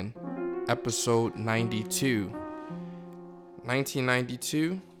episode 92.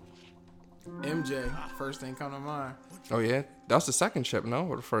 1992. MJ, first thing come to mind. Oh, yeah? That's the second chip, no?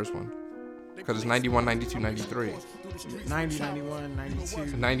 Or the first one? Because it's 91, 92, 93. 90, 91,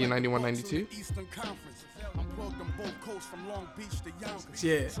 92. 90, 91, 92?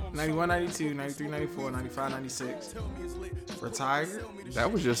 Yeah, 91, 92, 93, 94, 95, 96. Retired?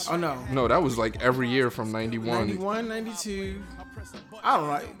 That was just... Oh, no. No, that was like every year from 91. 91, 92. I don't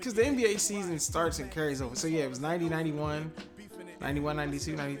know, because the NBA season starts and carries over. So, yeah, it was 90, 91, 91,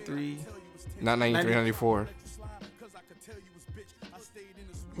 92, 93. Not 93, 94.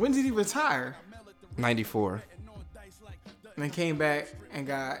 When did he retire? 94. And then came back and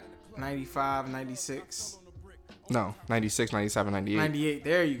got 95, 96. No, 96, 97, 98. 98,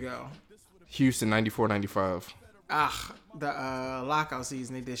 there you go. Houston, 94, 95. The lockout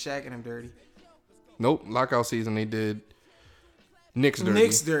season, they did Shaq and him dirty. Nope, lockout season they did Knicks dirty.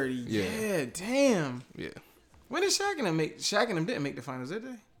 Knicks dirty, yeah, damn. Yeah. When did Shaq and them make? Shaq and them didn't make the finals, did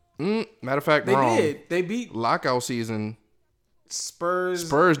they? Matter of fact, They wrong. did. They beat Lockout season.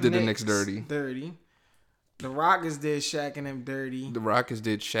 Spurs did the Knicks dirty. The Rockets did Shaq and them dirty. The Rockets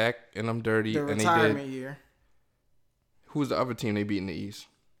did Shaq and them dirty. The and retirement they did, year. Who's the other team they beat in the East?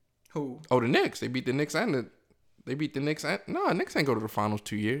 Who? Oh, the Knicks. They beat the Knicks and they beat the Knicks. No, Knicks ain't go to the finals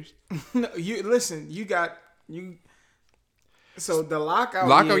 2 years. No, So the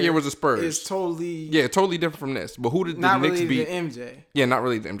lockout year was the Spurs. Is totally totally different from this. But who did the not Knicks related beat? to MJ. Yeah, not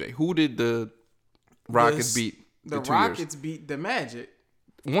really the MJ. Who did the Rockets beat? The 2 Rockets beat the Magic.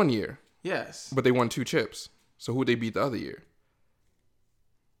 years? 1 year. Yes. But they won 2 chips. So who they beat the other year?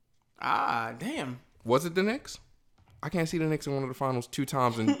 Damn. Was it the Knicks? I can't see the Knicks in one of the finals 2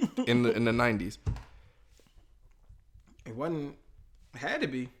 times in the 90s. It wasn't. It had to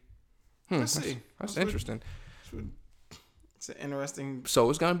be. Let's see. That's interesting. It's an interesting. So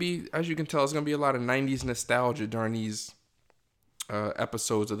it's gonna be, as you can tell, it's gonna be a lot of 90s nostalgia during these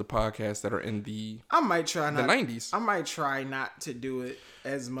episodes of the podcast that are in the I might try the 90s. I might try not to do it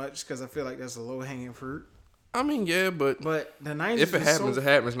as much because I feel like that's a low hanging fruit. I mean, yeah, but the 90s. if it happens, it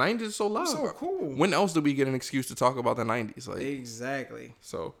happens. 90s is so loud. So cool. When else do we get an excuse to talk about the 90s? Like exactly.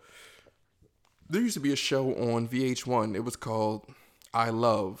 So there used to be a show on VH1. It was called I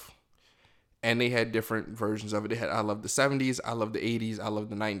Love. And they had different versions of it. They had I Love the 70s, I Love the 80s, I Love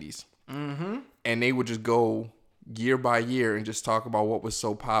the 90s. Mm-hmm. And they would just go year by year and just talk about what was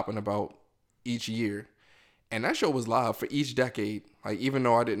so popping about each year. And that show was live for each decade. Like, even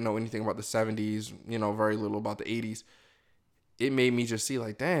though I didn't know anything about the 70s, very little about the 80s, it made me just see,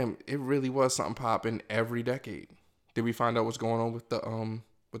 like, damn, it really was something popping every decade. Did we find out what's going on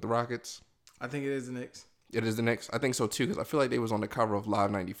with the Rockets? I think it is the Knicks. It is the Knicks? I think so, too, because I feel like they was on the cover of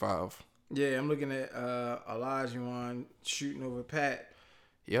Live 95. Yeah, I'm looking at Olajuwon shooting over Pat.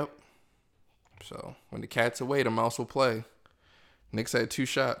 Yep. So, when the cat's away, the mouse will play. Knicks had 2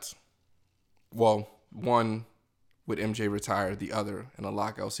 shots. Well, one with MJ retired, the other in a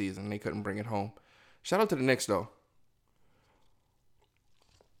lockout season. They couldn't bring it home. Shout out to the Knicks, though.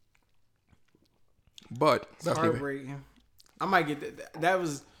 But it's heartbreaking. I might get that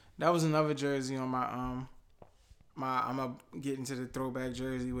was another jersey on my I'm gonna get into the throwback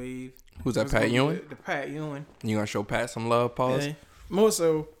jersey wave. Who's that, Pat Ewing? The Pat Ewing. You gonna show Pat some love, pause? Yeah. More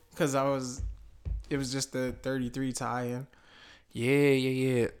so because it was just the 33 tie-in.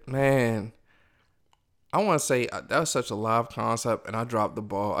 Yeah. Man, I want to say that was such a live concept, and I dropped the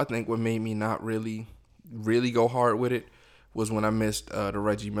ball. I think what made me not really go hard with it was when I missed the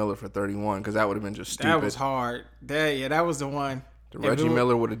Reggie Miller for 31, because that would have been just stupid. That was hard. That was the one. The Reggie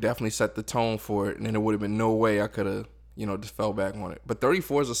Miller would have definitely set the tone for it, and then there would have been no way I could have, just fell back on it. But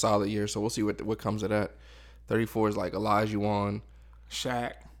 34 is a solid year, so we'll see what comes of that. 34 is like Olajuwon,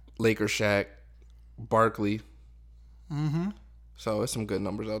 Shaq, Laker Shaq, Barkley. Mm-hmm. So it's some good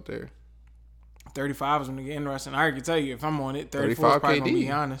numbers out there. 35 is going to get interesting. I can tell you, if I'm on it, 34 is probably going to be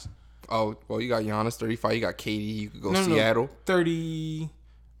Giannis. Oh, well, you got Giannis, 35. You got KD. You could go Seattle.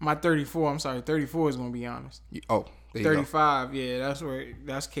 34 is going to be Giannis. 35, yeah, that's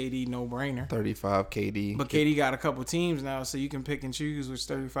KD, no brainer. 35 KD. But KD got a couple teams now, so you can pick and choose which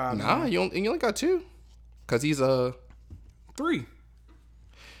 35. Nah, you only got 2. Because he's 3.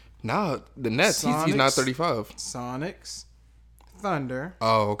 Nah, the Nets, he's not 35. Sonics, Thunder.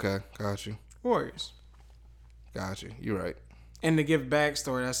 Oh, okay. Got you. Warriors. Got you. You're right. And to give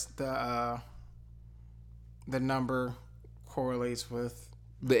backstory, that's the number correlates with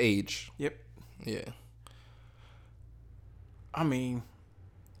the age. Yep. Yeah. I mean,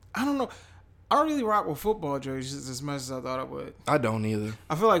 I don't know. I don't really rock with football jerseys as much as I thought I would. I don't either.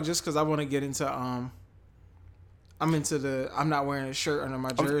 I feel like just because I want to get into I'm not wearing a shirt under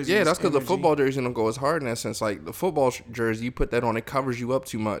my jersey. Yeah, that's because the football jersey don't go as hard in that sense. Like the football jersey, you put that on, it covers you up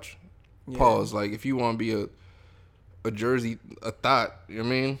too much. Yeah. Pause. Like if you want to be a jersey, a thought, you know what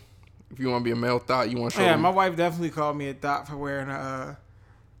I mean? If you want to be a male thought, you want to show them. My wife definitely called me a thought for wearing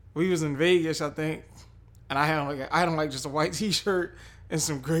we was in Vegas, I think, and I had on like just a white t-shirt and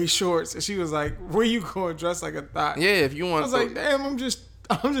some gray shorts, and she was like, "Where you going dressed like a thought?" Yeah, if you want, I was like, "Damn, I'm just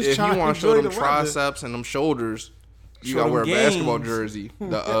if trying you want to show them the triceps and them shoulders, you gotta wear a basketball jersey.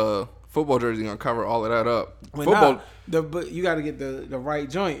 The football jersey gonna cover all of that up. Football, but you got to get the right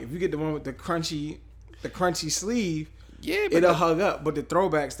joint. If you get the one with the crunchy sleeve, yeah, but it'll hug up. But the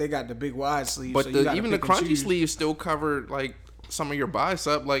throwbacks, they got the big wide sleeve. But so even the crunchy sleeves still cover like some of your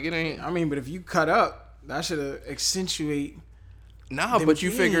bicep. Like it ain't. I mean, but if you cut up, that should accentuate. Nah, but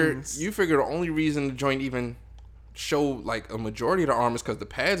you figure the only reason the joint even show like a majority of the arm is because the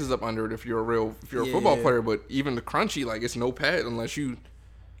pads is up under it. If you're a football player, but even the crunchy, like it's no pad unless you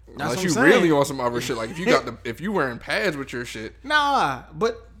really on some other shit. Like if you wearing pads with your shit. Nah,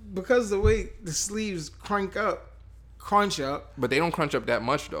 but because the way the sleeves crunch up. But they don't crunch up that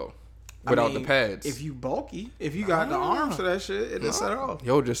much though. Without the pads. If you bulky, if you got the arms for that shit, it'll set off.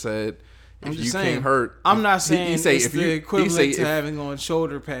 Yo just said if you can't hurt. I'm not saying it's the equivalent to having on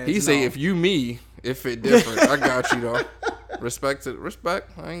shoulder pads. He say if you me, it fit different. I got you though. Respect.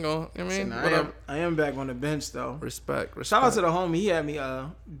 I ain't gonna. I mean, I am back on the bench though. Respect. Shout out to the homie. He had me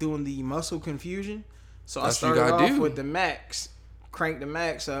doing the muscle confusion. So I started off with the max, cranked the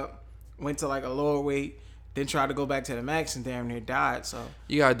max up, went to like a lower weight, then tried to go back to the max and damn near died. So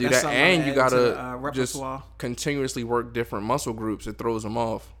you gotta do that, and you gotta just continuously work different muscle groups. It throws them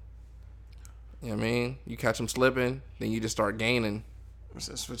off. You know what I mean? You catch them slipping, then you just start gaining.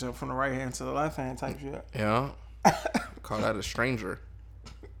 So switch up from the right hand to the left hand type shit. Yeah. Call that a stranger.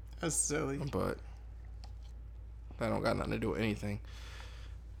 That's silly. But that don't got nothing to do with anything.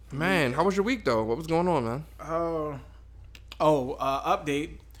 Man, how was your week though? What was going on, man?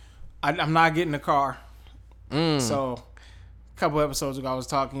 Update. I'm not getting a car. So a couple episodes ago I was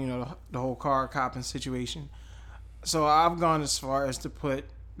talking, the whole car copping situation. So I've gone as far as to put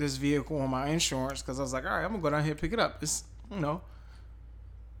this vehicle on my insurance because I was like, all right, I'm gonna go down here and pick it up. It's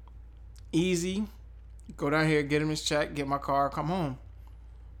easy. Go down here, get him his check, get my car, come home.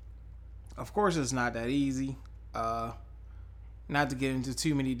 Of course, it's not that easy. Not to get into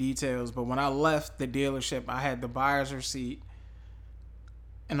too many details, but when I left the dealership, I had the buyer's receipt,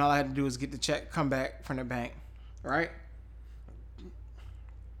 and all I had to do was get the check, come back from the bank, right?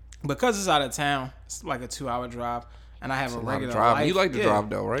 Because it's out of town, it's like a 2-hour drive, and I have a regular life. You like to drive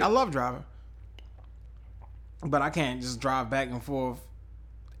though, right? I love driving, but I can't just drive back and forth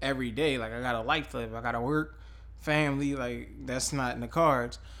every day. Like I got a life to live. I got to work, family. Like that's not in the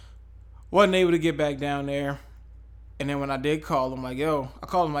cards. Wasn't able to get back down there. And then when I did call him, like, yo, I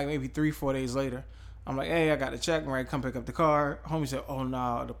called him like maybe 3-4 days later. I'm like, hey, I got the check. I'm ready to come pick up the car. Homie said, oh,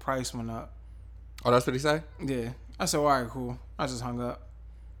 no, the price went up. Oh, that's what he said? Yeah. I said, all right, cool. I just hung up.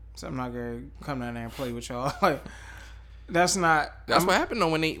 So I'm not going to come down there and play with y'all. Like, that's not. That's what happened,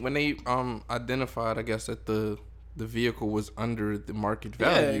 though, when they identified, I guess, that the vehicle was under the market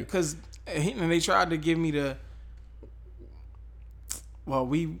value. Yeah, because they tried to give me the. Well,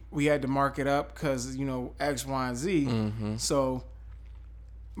 we had to mark it up because, X, Y, and Z. Mm-hmm. So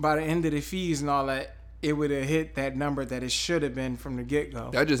by the end of the fees and all that, it would have hit that number that it should have been from the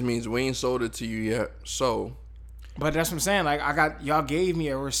get-go. That just means we ain't sold it to you yet. So. But that's what I'm saying. Like, y'all gave me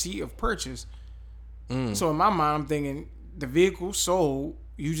a receipt of purchase. So in my mind, I'm thinking the vehicle sold.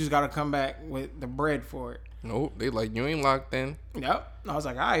 You just got to come back with the bread for it. Nope. They like, you ain't locked in. Yep. I was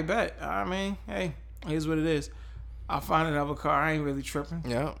like, I bet. I mean, hey, here's what it is. I'll find another car. I ain't really tripping.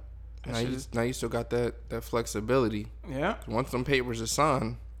 Yeah. Now you still got that flexibility. Yeah. Once them papers are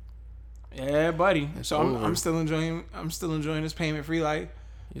signed. Yeah, buddy. So I'm still enjoying this payment-free life.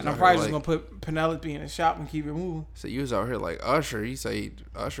 And I'm probably just gonna put Penelope in the shop and keep it moving. So you was out here like Usher. He say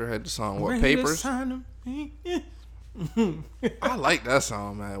Usher had to sign what papers? I like that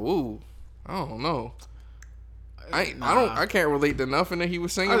song, man. Woo. I don't know. I can't relate to nothing that he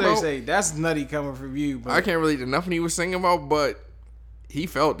was singing about. I was gonna say that's nutty coming from you, but I can't relate to nothing he was singing about, but he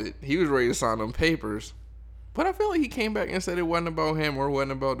felt it. He was ready to sign them papers. But I feel like he came back and said it wasn't about him or it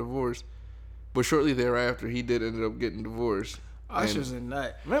wasn't about divorce. But shortly thereafter, he did end up getting divorced. Usher's a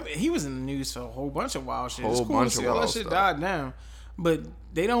nut. Remember, he was in the news for a whole bunch of wild shit. It's cool to see all that shit died down. But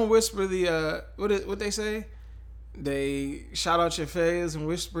they don't whisper the what they say? They shout out your failures and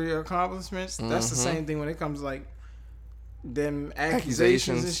whisper your accomplishments. Mm-hmm. That's the same thing when it comes to like them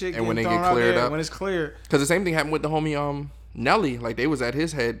accusations and shit. And when they get cleared up. When it's clear. Because the same thing happened with the homie Nelly. Like they was at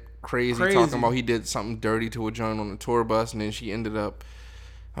his head crazy talking about he did something dirty to a joint on the tour bus, and then she ended up,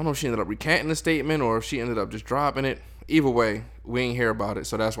 I don't know if she ended up recanting the statement or if she ended up just dropping it. Either way, we ain't hear about it,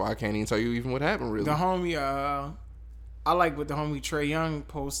 so that's why I can't even tell you even what happened, really. The homie, I like what the homie Trey Young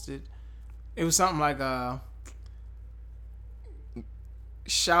posted. It was something like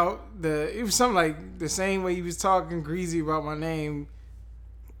it was something like the same way he was talking greasy about my name.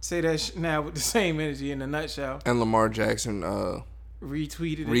 Say that now with the same energy in a nutshell. And Lamar Jackson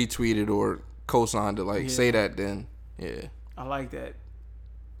retweeted or co-signed it. Like, say that then. Yeah. I like that.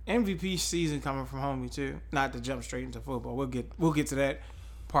 MVP season coming from homie too. Not to jump straight into football. We'll get to that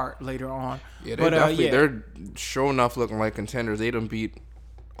part later on. Yeah, they're sure enough looking like contenders. They done beat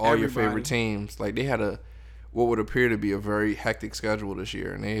all your favorite teams. Like, they had what would appear to be a very hectic schedule this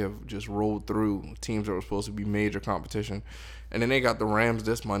year, and they have just rolled through teams that were supposed to be major competition. And then they got the Rams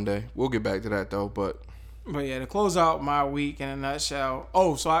this Monday. We'll get back to that though, but yeah, to close out my week in a nutshell.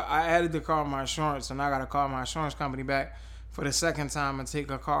 Oh, so I added the car on my insurance, and I got to call my insurance company back for the second time and take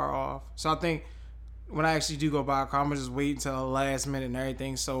a car off. So I think when I actually do go buy a car, I'm gonna just wait until the last minute and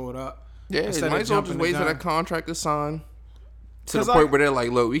everything's sold up. Yeah, you might as well just wait till that contract is signed. To the point where they're like,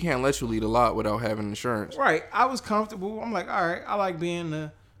 look, we can't let you leave a lot without having insurance. Right. I was comfortable. I'm like, all right, I like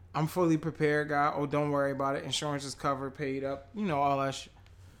being I'm fully prepared guy. Oh, don't worry about it. Insurance is covered, paid up, all that shit.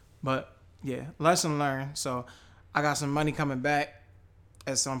 But, yeah, lesson learned. So, I got some money coming back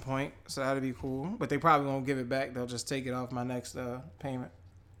at some point. So, that'll be cool. But they probably won't give it back. They'll just take it off my next payment.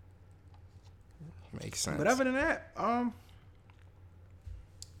 Makes sense. But other than that, I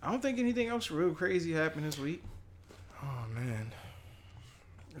don't think anything else real crazy happened this week. Oh, man.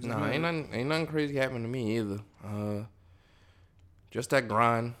 No, ain't nothing crazy happened to me either. Just that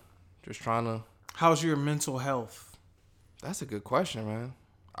grind. Just trying to... How's your mental health? That's a good question, man.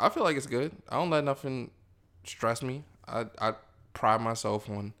 I feel like it's good. I don't let nothing stress me. I pride myself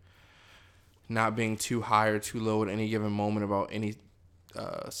on not being too high or too low at any given moment about any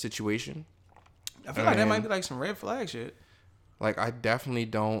situation. I feel like that might be like some red flag shit. Like, I definitely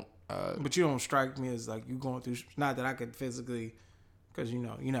don't... but you don't strike me as like you going through... Not that I could physically... Because, you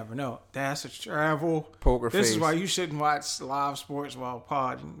never know. That's a travel. Poker face. This is why you shouldn't watch live sports while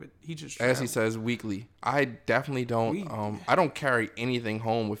podding. But he just traveled. As he says, weekly. I definitely don't... I don't carry anything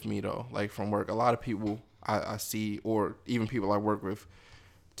home with me, though, like from work. A lot of people I see, or even people I work with,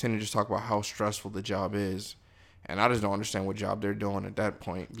 tend to just talk about how stressful the job is. And I just don't understand what job they're doing at that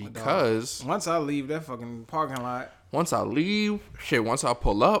point. Because... Once I leave that fucking parking lot... Once I leave... Once I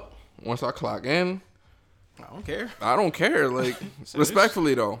pull up... Once I clock in... I don't care. I don't care. Like,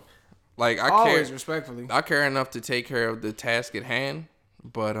 respectfully, though. Like, Always respectfully. I care enough to take care of the task at hand,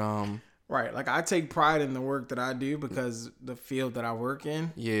 but... Right. Like, I take pride in the work that I do because the field that I work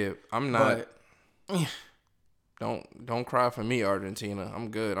in. Yeah, I'm not... But, don't cry for me, Argentina.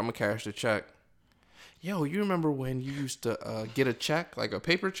 I'm good. I'm going to cash the check. Yo, you remember when you used to get a check, like a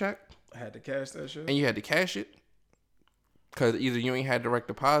paper check? I had to cash that shit. And you had to cash it? Because either you ain't had direct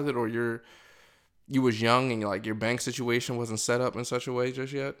deposit or you was young and your bank situation wasn't set up in such a way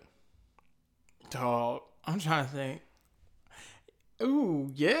just yet? Dog, I'm trying to think. Ooh,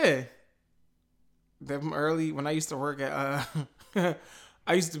 yeah. Them early, when I used to work at,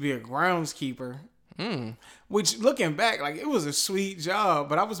 I used to be a groundskeeper. Which, looking back, it was a sweet job,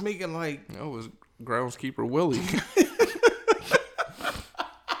 but I was making It was groundskeeper Willie.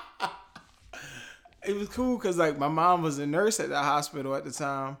 It was cool because, my mom was a nurse at the hospital at the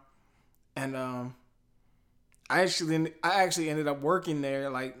time. And, I actually ended up working there,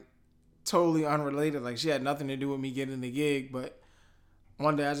 totally unrelated. She had nothing to do with me getting the gig, but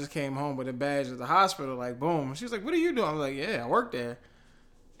one day I just came home with a badge at the hospital, boom. She was like, what are you doing? I was like, yeah, I work there.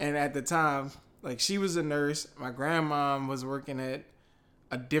 And at the time, she was a nurse. My grandmom was working at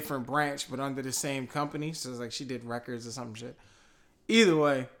a different branch, but under the same company. So it's she did records or some shit. Either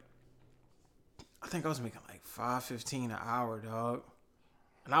way, I think I was making $5.15 an hour, dog.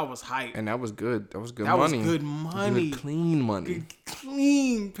 And I was hyped. And that was good. That was good money. That was good money. Good, clean money. Good,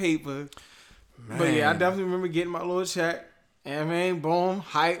 clean paper. Man. But yeah, I definitely remember getting my little check. And boom,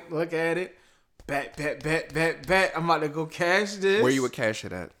 hype, look at it. Bet. I'm about to go cash this. Where you would cash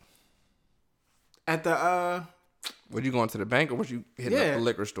it at? At the, Were you going to the bank or was you hitting a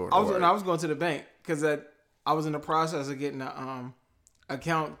liquor store? I was going to the bank because I was in the process of getting an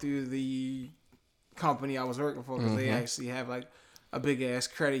account through the company I was working for because they actually have a big ass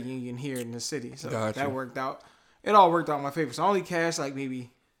credit union here in the city. So that worked out. It all worked out in my favor. So I only cashed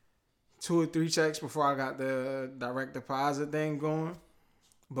maybe 2 or 3 checks before I got the direct deposit thing going.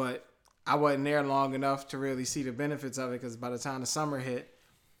 But I wasn't there long enough to really see the benefits of it because by the time the summer hit,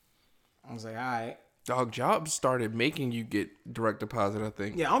 I was like, all right. Dog, Jobs started making you get direct deposit, I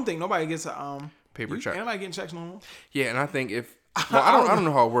think. Yeah, I don't think nobody gets a Paper check. Ain't nobody getting checks no more. Yeah, and I think if well, I don't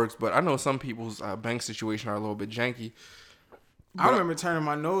know how it works, but I know some people's bank situation are a little bit janky. I remember turning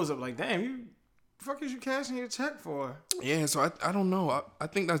my nose up like, damn, you fuck is you cashing your check for? Yeah, so I don't know. I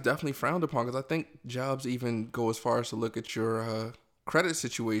think that's definitely frowned upon because I think Jobs even go as far as to look at your credit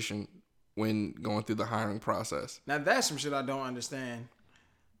situation when going through the hiring process. Now that's some shit I don't understand.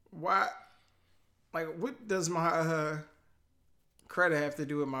 Why? Like, what does my credit have to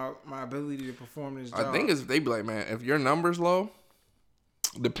do with my ability to perform this job? I think they be like, man, if your number's low,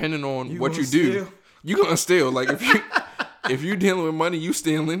 depending on what you steal? do, you gonna steal. Like if you dealing with money, you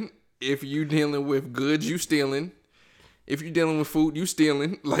stealing. If you dealing with goods, you stealing. If you dealing with food, you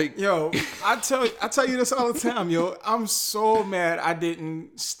stealing. Like, yo, I tell you this all the time, yo. I'm so mad I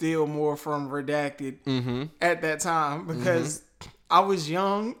didn't steal more from Redacted at that time because I was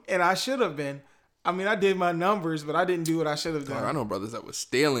young and I should have been. I mean, I did my numbers, but I didn't do what I should have done. I know brothers that was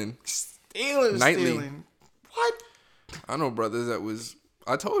stealing. Nightly. Stealing. What? I know brothers that was...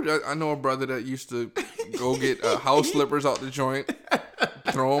 I told you, I know a brother that used to go get house slippers out the joint,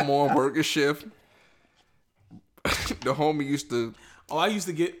 throw them on, work a shift. The homie used to... Oh, I used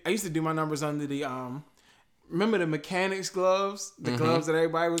to do my numbers under the... remember the mechanics gloves? The gloves that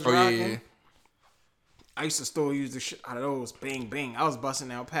everybody was rocking? Yeah. I used to still use the shit out of those. Bang, bang. I was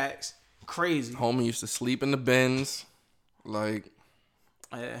busting out packs. Crazy. Homie used to sleep in the bins. Like,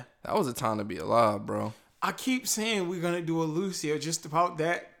 yeah, that was a time to be alive, bro. I keep saying we're gonna do a Lucio just about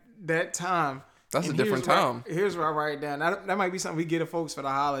that time. That's a different time. Here's where I write it down. That might be something we get to folks for the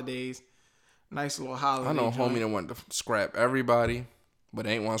holidays. Nice little holiday. I know a homie that wanted to scrap everybody, but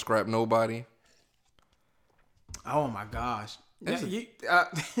ain't want to scrap nobody. Oh my gosh. I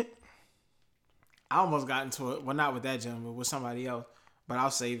almost got into it. Well, not with that gentleman, with somebody else. But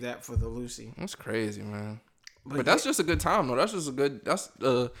I'll save that for the Lucy. That's crazy, man. But that's just a good time, though. That's just a good... That's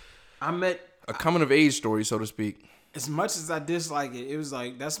I met... a coming of age story, so to speak. As much as I dislike it, it was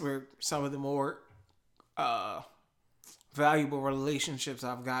like... That's where some of the more valuable relationships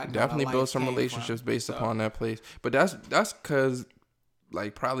I've got. Definitely build some relationships based upon that place. But that's because,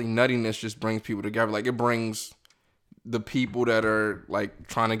 like, probably nuttiness just brings people together. Like, it brings the people that are, like,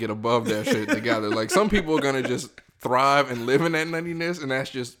 trying to get above that shit together. Like, some people are going to just... thrive and live in that nuttiness, and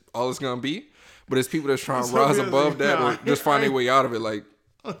that's just all it's gonna be. But it's people that's trying to rise above that or just find their way out of it. Like,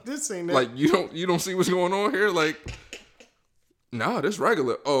 this ain't that. Like, you don't see what's going on here. Like, nah, this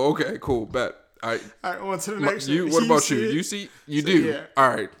regular. Oh, okay, cool, bet. All right, on to the next. What about you? You see, you do. Yeah. All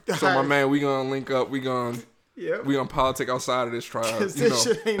right. So all my right. Man, we gonna link up. We gonna politic outside of this trial. This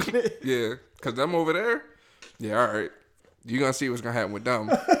shit ain't it. Yeah, cause them over there. Yeah, all right. You gonna see what's gonna happen with them.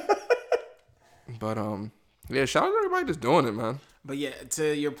 But yeah, shout out to everybody that's doing it, man. But yeah,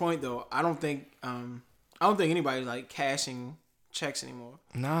 to your point though, I don't think anybody's like cashing checks anymore.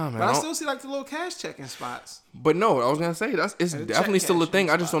 Nah, man. But I still see like the little cash checking spots. But no, I was gonna say it's definitely still a thing.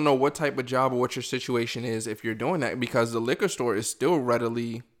 I just don't know what type of job or what your situation is if you're doing that, because the liquor store is still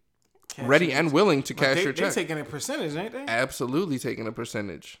ready and willing to cash your check. They're taking a percentage, ain't they? Absolutely taking a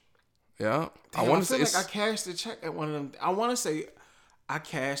percentage. Yeah. Damn, I want to say like I cashed the check at one of them. I want to say I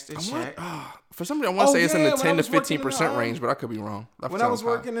cashed the check. For some reason, I want to say it's in the 10 to 15% range, but I could be wrong. When I was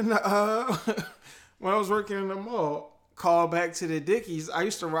working in the mall, call back to the Dickies. I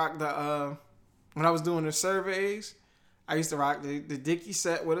used to rock the when I was doing the surveys. I used to rock the Dickie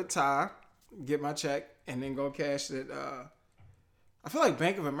set with a tie, get my check, and then go cash it. I feel like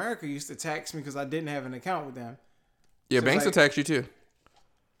Bank of America used to tax me because I didn't have an account with them. Yeah, so banks will tax you too.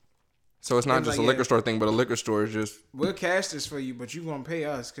 So it's not just a liquor store thing, but a liquor store is just... We'll cash this for you, but you're going to pay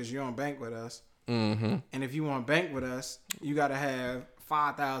us because you're on bank with us. Mm-hmm. And if you want to bank with us, you got to have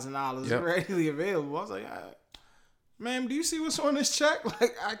 $5,000 readily available. I was like, ma'am, do you see what's on this check?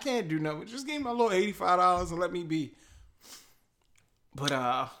 Like, I can't do nothing. Just give me my little $85 and let me be.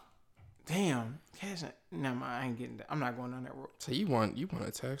 But, damn. Cash, never mind, I ain't getting that. I'm not going down that road. So you want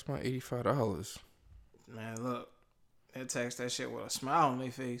to tax my $85? Man, look. They'll tax that shit with a smile on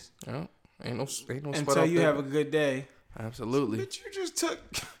their face. Yeah, ain't no sweat until you have a good day. Absolutely. But you just took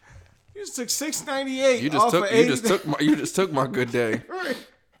 $6.98. You just took my good day. Right.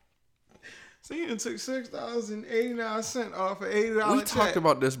 So you took $6.89 off an $80 We check. talked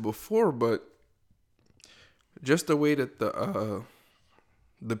about this before, but just the way that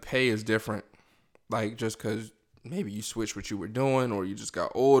the pay is different, like just because maybe you switched what you were doing, or you just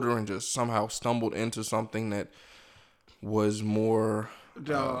got older and just somehow stumbled into something that was more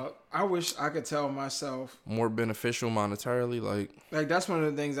dog. I wish I could tell myself more beneficial monetarily. Like that's one of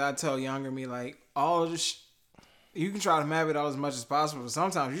the things I tell younger me. Like all of this, you can try to map it out as much as possible, but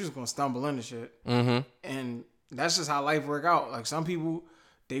sometimes you're just gonna stumble into shit. And that's just how life work out. Like some people,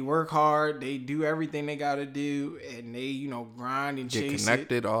 they work hard, they do everything they gotta do, and they, you know, grind and Get chase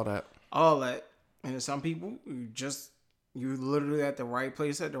connected, it, all that. And then some people, you're literally at the right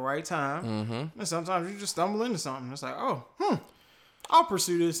place at the right time. And sometimes you just stumble into something. It's like, oh, I'll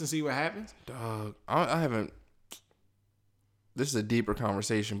pursue this and see what happens. Dog, I haven't. This is a deeper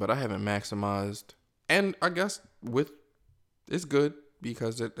conversation, but I haven't maximized, and I guess it's good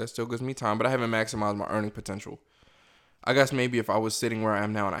because that still gives me time, but I haven't maximized my earning potential. I guess maybe if I was sitting where I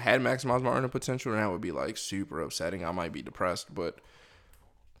am now and I had maximized my earning potential, then that would be like super upsetting. I might be depressed, but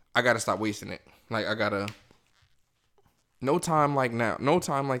I gotta stop wasting it. Like no time like now, no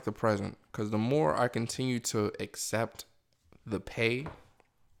time like the present, because the more I continue to accept the pay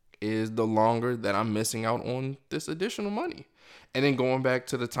is the longer that I'm missing out on this additional money. And then going back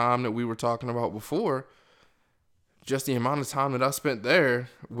to the time that we were talking about before, just the amount of time that I spent there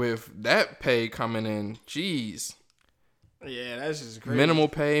with that pay coming in, geez. Yeah, that's just crazy. Minimal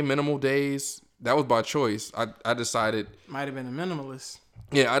pay, minimal days. That was by choice. I decided. Might have been a minimalist.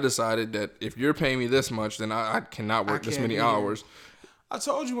 Yeah, I decided that if you're paying me this much, then I cannot work this many hours. I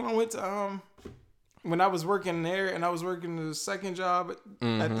told you when I went to when I was working there and I was working the second job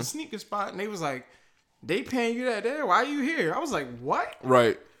at the sneaker spot, and they was like, they paying you that there? Why are you here? I was like, what?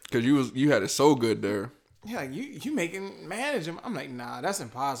 Right, because you had it so good there. Yeah, you making managing. I'm like, nah, that's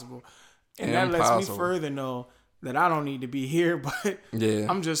impossible. And that lets me further know that I don't need to be here, but yeah,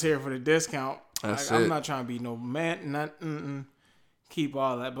 I'm just here for the discount. That's I'm not trying to be no man. Keep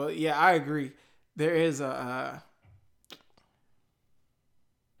all that. But yeah, I agree. There is a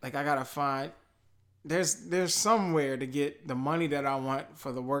like I gotta find. There's somewhere to get the money that I want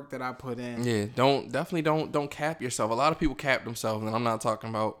for the work that I put in. Yeah, definitely don't cap yourself. A lot of people cap themselves, and I'm not talking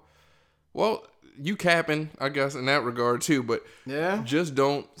about. Well, you capping, I guess, in that regard too. But yeah, just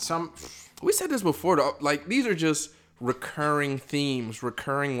don't. We said this before, though. Like, these are just recurring themes,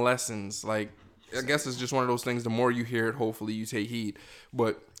 recurring lessons. Like, I guess it's just one of those things. The more you hear it, hopefully you take heed.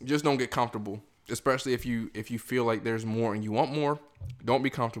 But just don't get comfortable, especially if you feel like there's more and you want more. Don't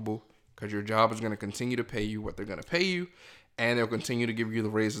be comfortable, because your job is going to continue to pay you what they're going to pay you, and they'll continue to give you the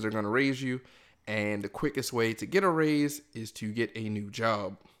raises they're going to raise you. And the quickest way to get a raise is to get a new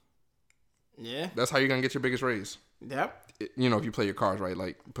job. Yeah. That's how you're going to get your biggest raise. Yep. You know, if you play your cards right.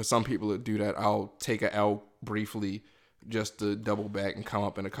 Like, for some people that do that, I'll take a L briefly just to double back and come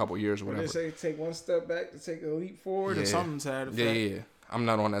up in a couple years or whatever. They say take one step back to take a leap forward or something to that effect. Yeah. I'm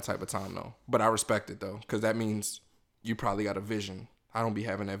not on that type of time, though. But I respect it, though, because that means you probably got a vision. I don't be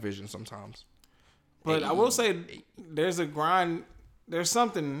having that vision sometimes. But I will say there's a grind. There's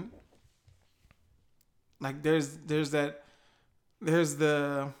something like there's the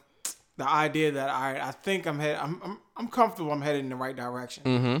idea that I think I'm comfortable. I'm headed in the right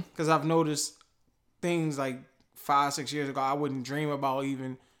direction because I've noticed things like 5-6 years ago I wouldn't dream about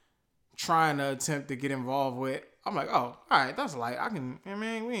even trying to attempt to get involved with. I'm like, oh, all right, that's light. I can. I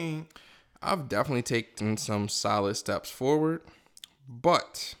mean, we ain't. I've definitely taken some solid steps forward,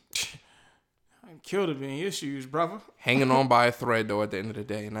 but I killed it in your shoes, brother. Hanging on by a thread though at the end of the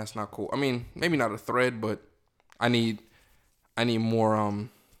day, and that's not cool. I mean, maybe not a thread, but I need more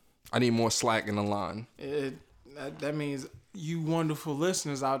slack in the line. That means you wonderful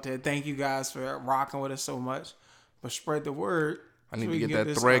listeners out there, thank you guys for rocking with us so much. But spread the word. I need to get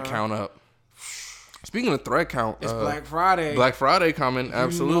that thread count up. Speaking of thread count, it's Black Friday. Black Friday coming,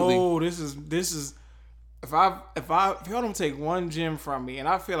 absolutely. No, this is. If y'all don't take one gem from me, and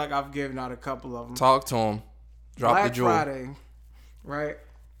I feel like I've given out a couple of them. Talk to them. Drop Black the jewel. Friday, right?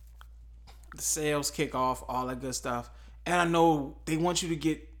 The sales kick off, all that good stuff, and I know they want you to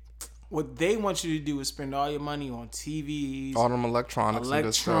get. What they want you to do is spend all your money on TVs, all them electronics.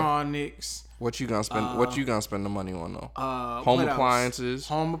 What you gonna spend? What you gonna spend the money on though? Home appliances.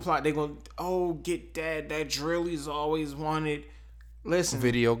 They gonna get that drill he's always wanted. Listen,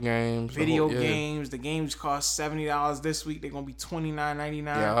 video games. Games. The games cost $70 this week. They're gonna be $29.99.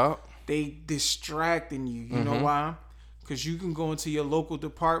 Yeah. They distracting you. You know why? Because you can go into your local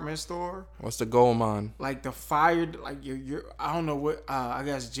department store. What's the gold mine? Like the fire, like your I don't know what. I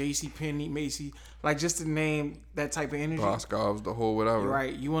guess JCPenney, Macy, like just to name that type of energy. Boscov's, the whole whatever.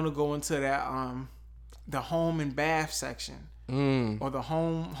 Right. You want to go into that the home and bath section or the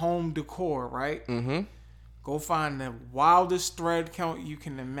home decor, right? Mm-hmm. Go find the wildest thread count you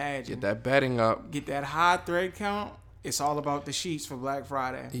can imagine. Get that bedding up. Get that high thread count. It's all about the sheets for Black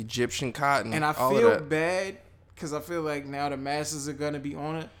Friday. Egyptian cotton. And I feel bad because I feel like now the masses are gonna be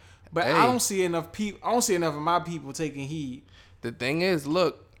on it, but I don't see enough people. I don't see enough of my people taking heed. The thing is,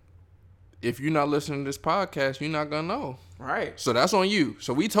 look, if you're not listening to this podcast, you're not gonna know. Right. So that's on you.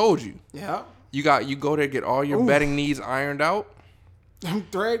 So we told you. Yeah. You go there, get all your bedding needs ironed out. Them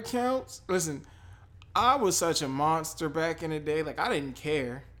thread counts. Listen, I was such a monster back in the day. Like, I didn't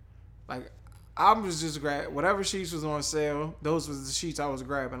care. Like, I was just whatever sheets was on sale. Those was the sheets I was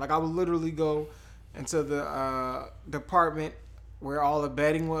grabbing. Like, I would literally go into the department where all the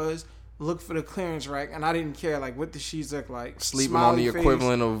bedding was, look for the clearance rack, and I didn't care like what the sheets look like. Sleeping on the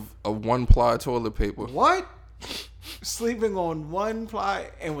equivalent of 1-ply toilet paper. What? Sleeping on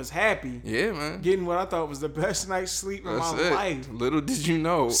 1-ply and was happy. Yeah, man. Getting what I thought was the best night's sleep in my life. Little did you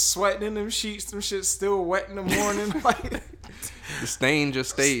know. Sweating in them sheets, them shit still wet in the morning. Like, the stain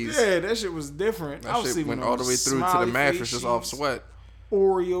just stays. Yeah, that shit was different. That shit went all the way through to the mattress just off sweat.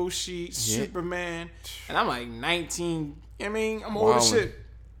 Oreo sheets, Superman. And I'm like 19. I mean, I'm old as shit.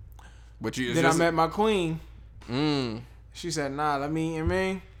 But then I met my queen. She said, "Nah, let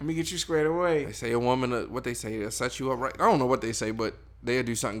me get you squared away." They say a woman, what they say, they'll set you up right. I don't know what they say, but they'll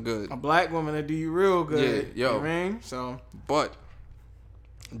do something good. A black woman will do you real good. Yeah, yo. You know what I mean? So, but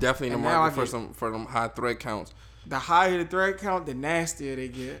definitely in the market for them high thread counts. The higher the thread count, the nastier they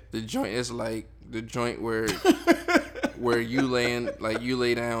get. The joint is like the joint where where you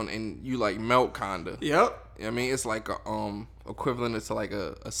lay down and you like melt kinda. Yep. I mean, it's like a equivalent to like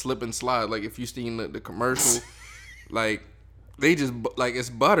a slip and slide. Like if you seen the commercial, like they just like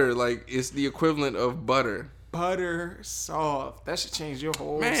it's butter. Like it's the equivalent of butter. Butter soft. That should change your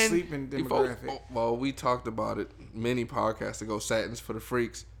whole sleeping demographic. Well, we talked about it many podcasts ago. Satins for the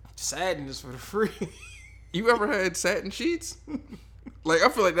freaks. Satin is for the free. You ever had satin sheets? Like, I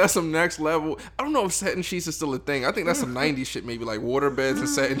feel like that's some next level. I don't know if satin sheets is still a thing. I think that's some 90s shit, maybe like water beds and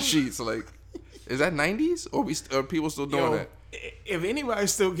satin sheets. Like, is that 90s? Or are people still doing that? If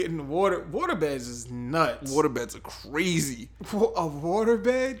anybody's still getting the water beds is nuts. Water beds are crazy. A water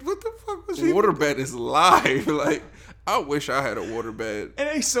bed? What the fuck was it? Water bed is live. Like, I wish I had a water bed. And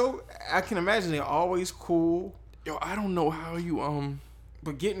I can imagine they're always cool. Yo, I don't know how you,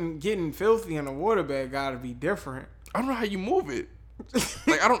 But getting filthy in a waterbed gotta be different. I don't know how you move it.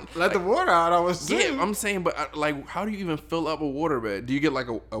 Like I don't let the water out. I was saying. Yeah, I'm saying, but like, how do you even fill up a waterbed? Do you get like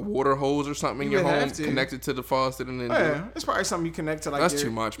a water hose or something in your home connected to the faucet and then? It's probably something you connect to like that's too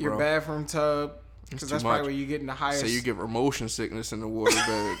much, bro. Your bathroom tub. Because that's probably where you get in the highest. So you get motion sickness in the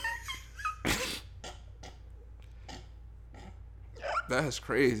waterbed. That's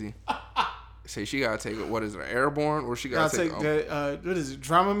crazy. Say she gotta take what is it, airborne, or she gotta take the what is it,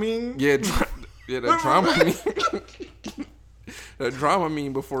 Dramamine? Yeah, the Dramamine. The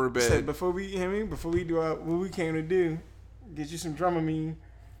Dramamine before bed. Said before we do what we came to do, get you some Dramamine.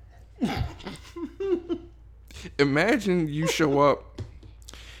 Imagine you show up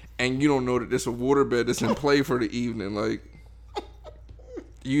and you don't know that there's a waterbed that's in play for the evening. Like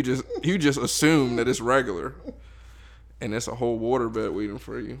you just assume that it's regular, and it's a whole waterbed waiting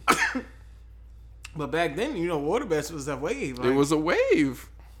for you. But back then, waterbeds was a wave. Like, it was a wave.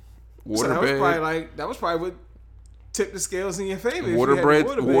 Waterbed. So that was probably what tipped the scales in your favor.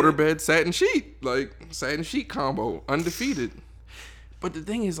 Waterbed, satin sheet, like satin sheet combo, undefeated. But the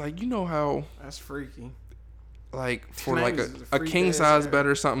thing is, like, you know how that's freaky. Like for like a king size bed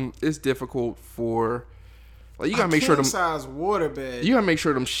or something, it's difficult for. Like you gotta make sure them size waterbed. You gotta make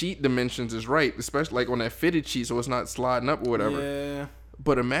sure them sheet dimensions is right, especially like on that fitted sheet, so it's not sliding up or whatever. Yeah.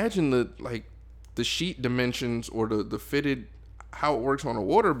 But imagine the sheet dimensions or the fitted, how it works on a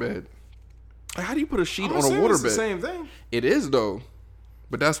waterbed. Like, how do you put a sheet on a waterbed? It's the same thing. It is though,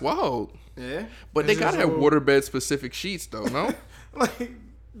 but that's wild. Yeah. But they gotta have waterbed specific sheets though, no? Like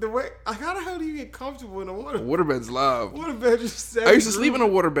the way, how the hell do you get comfortable in a waterbed? Waterbed's live. Waterbed just. I used to sleep in a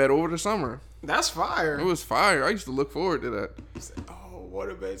waterbed over the summer. That's fire. It was fire. I used to look forward to that. Oh,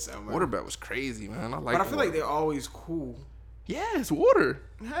 waterbed summer. Waterbed was crazy, man. But I feel like they're always cool. Yeah, it's water.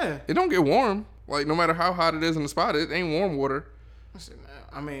 Yeah. It don't get warm. Like, no matter how hot it is in the spot, it ain't warm water.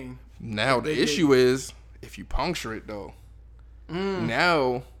 I mean. Now, the issue is, if you puncture it, though.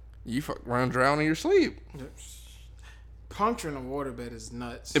 Now, you fuck around drowning in your sleep. Puncturing a waterbed is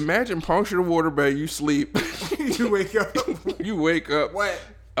nuts. Imagine puncturing a waterbed, you sleep. You wake up. You wake up. Wet.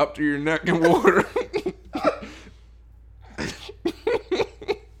 Up to your neck in water.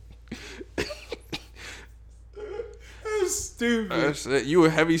 That's stupid. That's it. You a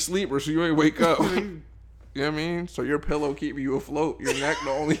heavy sleeper, so you ain't wake up. You know what I mean? So your pillow keeping you afloat. Your neck,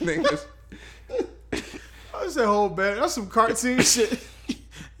 the only thing is. That's that whole bed. That's some cartoon shit.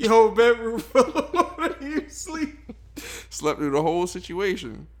 Your whole bedroom full of water. You sleep. Slept through the whole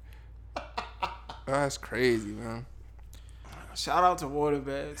situation. That's crazy, man. Shout out to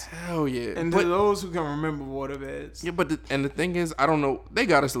waterbeds. Hell yeah. And to those who can remember waterbeds. Yeah, but the thing is, I don't know. They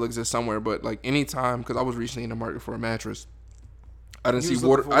gotta still exist somewhere, but like anytime, because I was recently in the market for a mattress. I didn't see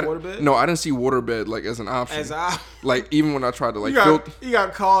waterbed? No, I didn't see waterbed like as an option. Like even when I tried to like you got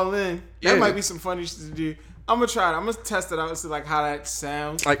to call in. That might be some funny shit to do. I'm gonna try it. I'm gonna test it out and see like how that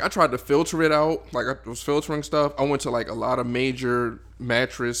sounds. Like I tried to filter it out. Like I was filtering stuff. I went to like a lot of major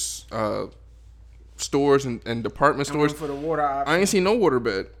mattress stores and department stores. For the water option. I ain't seen no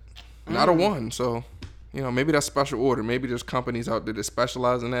waterbed. Not a one. So, you know, maybe that's special order. Maybe there's companies out there that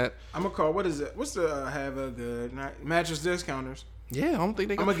specialize in that. I'm gonna call. What is it? What's the have a good mattress discounters? Yeah, I don't think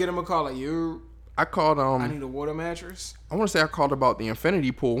they. I'm gonna get them a call. Like I called. I need a water mattress. I want to say I called about the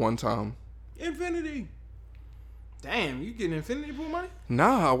infinity pool one time. Infinity. Damn, you getting infinity pool money?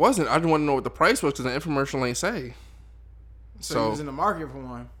 Nah, I wasn't. I just want to know what the price was because the infomercial ain't say. So you was in the market for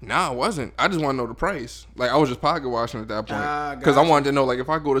one? Nah, I wasn't. I just want to know the price. Like I was just pocket watching at that point because I wanted to know like if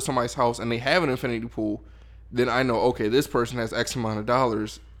I go to somebody's house and they have an infinity pool, then I know okay this person has X amount of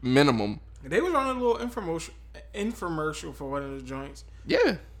dollars minimum. They was running a little infomercial for one of the joints.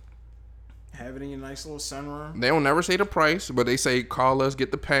 Yeah. Have it in your nice little sunroom. They don't never say the price, but they say call us,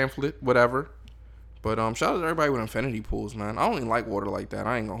 get the pamphlet, whatever. But shout out to everybody with infinity pools, man. I don't even like water like that.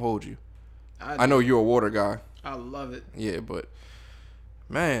 I ain't gonna hold you. I know you're a water guy. I love it. Yeah, but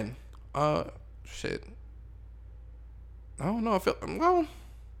man, shit. I don't know. I feel well.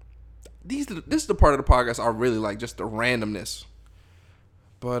 This is the part of the podcast I really like, just the randomness.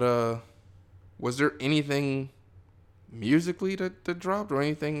 But was there anything musically that dropped or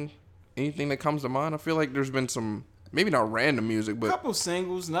anything that comes to mind? I feel like there's been some maybe not random music, but a couple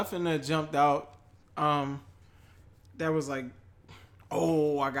singles, nothing that jumped out. That was like,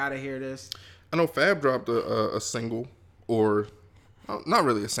 oh, I gotta hear this. I know Fab dropped a single, or not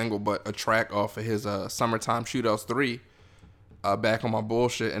really a single, but a track off of his Summertime Shootouts 3, Back on My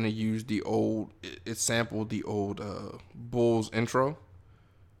Bullshit, and it used it sampled the old Bulls intro.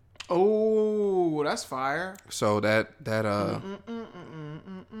 Oh, that's fire. So that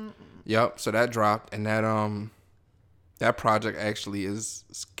yep, so that dropped, and that project actually is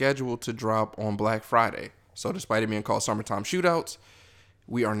scheduled to drop on Black Friday. So despite it being called Summertime Shootouts,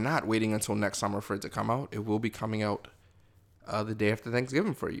 we are not waiting until next summer for it to come out. It will be coming out the day after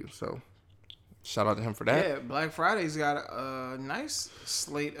Thanksgiving for you. So shout out to him for that. Yeah, Black Friday's got a nice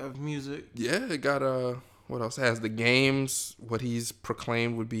slate of music. Yeah, it got what else? It has The Games, what he's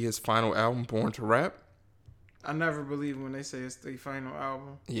proclaimed would be his final album, Born to Rap. I never believe when they say it's the final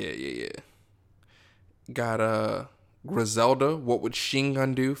album. Yeah. Got Griselda, What Would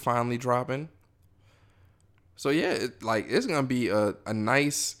Shingun Do, finally dropping. So yeah, it's gonna be a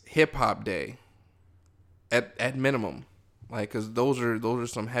nice hip hop day, at minimum, like because those are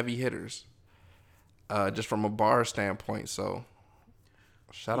some heavy hitters, just from a bar standpoint. So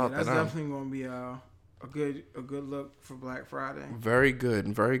shout out to them. That's definitely gonna be a good look for Black Friday. Very good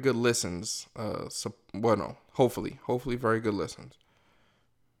listens. Hopefully very good listens.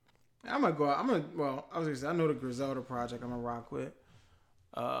 I was gonna say I know the Griselda project I'm gonna rock with.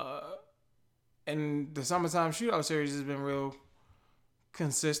 And the Summertime Shootout series has been real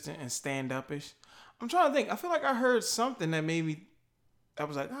consistent and stand-up-ish. I'm trying to think. I feel like I heard something that maybe I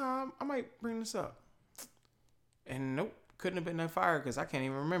was like, I might bring this up. And nope, couldn't have been that fire because I can't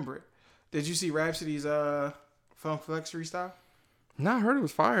even remember it. Did you see Rhapsody's Funk Flex freestyle? No, I heard it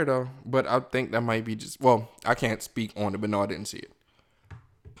was fire though. But I think that might be I can't speak on it, but no, I didn't see it.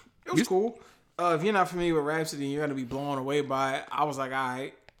 It was cool. If you're not familiar with Rhapsody and you're going to be blown away by it, I was like, all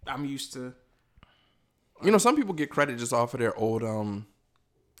right, I'm used to. You know, some people get credit just off of their old,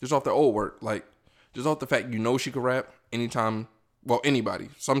 just off their old work. Like, just off the fact she could rap anytime. Well, anybody.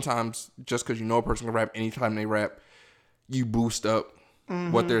 Sometimes just because you know a person can rap, anytime they rap, you boost up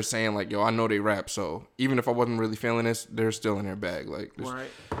what they're saying. Like, yo, I know they rap, so even if I wasn't really feeling this, they're still in their bag. Like, right.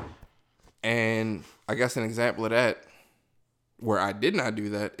 And I guess an example of that, where I did not do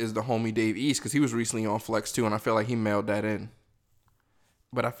that, is the homie Dave East, because he was recently on Flex too, and I feel like he mailed that in.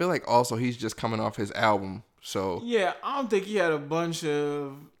 But I feel like also he's just coming off his album, so yeah, I don't think he had a bunch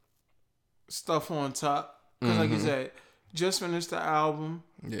of stuff on top because, like you said, just finished the album.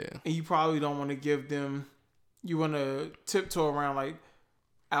 Yeah, and you probably don't want to give them. You want to tiptoe around like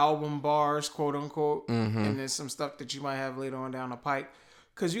album bars, quote unquote, and then some stuff that you might have later on down the pike,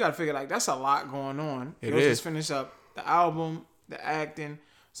 because you got to figure like that's a lot going on. You'll just finish up the album, the acting.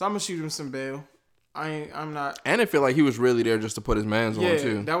 So I'm gonna shoot him some bail. I'm not. And I feel like he was really there just to put his mans on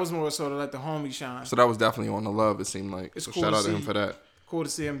too. Yeah, that was more so to let the homie shine. So that was definitely on the love. It seemed like. It's so cool shout out to him for that. Cool to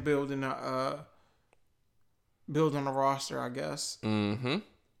see him building the roster, I guess. Mm-hmm.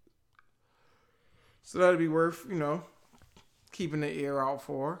 So that'd be worth keeping the ear out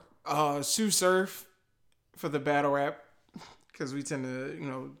for. Sue Surf for the battle rap. Because we tend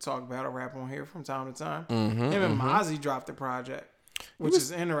to, talk battle rap on here from time to time. Him and Mozzie dropped the project, which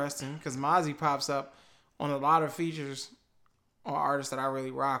is interesting because Mozzie pops up on a lot of features on artists that I really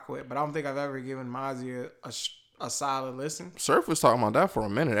rock with. But I don't think I've ever given Mozzie a solid listen. Surf was talking about that for a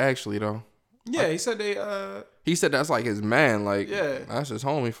minute, actually, though. Yeah, he said He said that's like his man. Like, yeah, that's his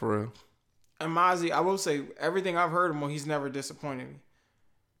homie for real. And Mozzie, I will say, everything I've heard him on, he's never disappointed me.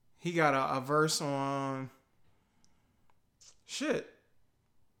 He got a verse on... Shit.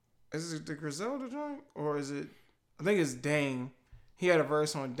 Is it the Griselda joint? Or is it... I think it's Dame. He had a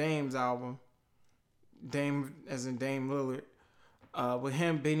verse on Dame's album. Dame, as in Dame Lillard. With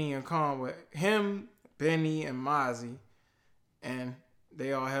him, Benny, and Conway. Him, Benny, and Mozzie. And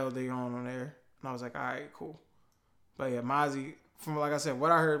they all held their own on there. And I was like, all right, cool. But yeah, Mozzie, from like I said,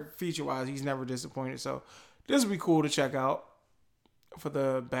 what I heard feature-wise, he's never disappointed. So this would be cool to check out for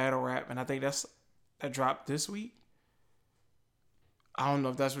the battle rap. And I think that dropped this week. I don't know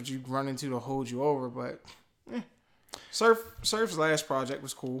if that's what you run into to hold you over, but Surf's last project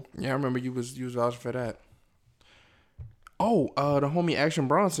was cool. Yeah, I remember you was vouching for that. Oh, the homie Action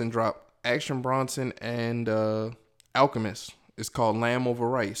Bronson dropped. Action Bronson and Alchemist. It's called Lamb Over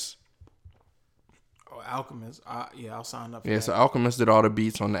Rice. Oh, Alchemist. I'll sign up for that. So Alchemist did all the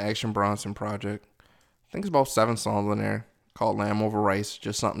beats on the Action Bronson project. I think it's about 7 songs in there called Lamb Over Rice.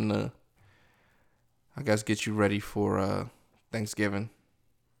 Just something to, I guess, get you ready for Thanksgiving.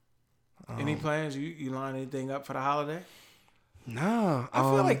 Any plans? You line anything up for the holiday? Nah. I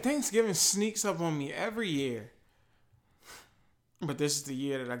feel like Thanksgiving sneaks up on me every year. But this is the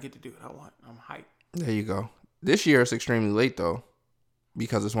year that I get to do what I want. I'm hyped. There you go. This year it's extremely late though,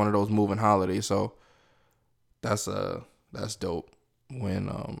 because it's one of those moving holidays. So that's dope.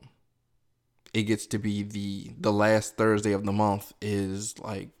 When it gets to be the last Thursday of the month is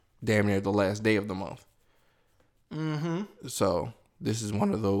like damn near the last day of the month. So this is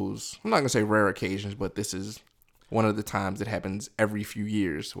one of those, I'm not gonna say rare occasions, but this is one of the times that happens every few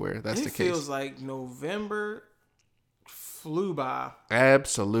years where that's the case. It feels like November flew by.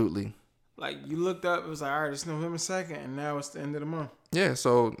 Absolutely. Like you looked up, it was like, all right, it's November 2nd, and now it's the end of the month. Yeah,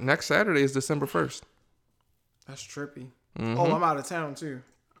 so next Saturday is December 1st. That's trippy. Oh, I'm out of town too.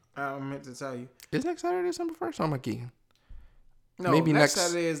 I meant to tell you. Is next Saturday December 1st? Or am I geeking? No, maybe next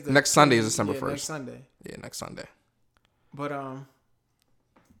Saturday is next Sunday is December 1st. Next Sunday. Yeah, next Sunday. But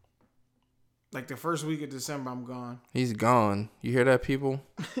like the first week of December, I'm gone. He's gone. You hear that, people?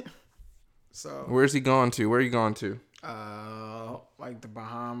 So where's he gone to? Where are you going to? Like the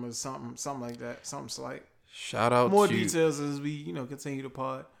Bahamas, something like that, something slight. Shout out. More details as we continue to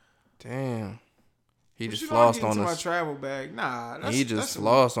pod. Damn, he just flossed on us. My travel bag, nah. He just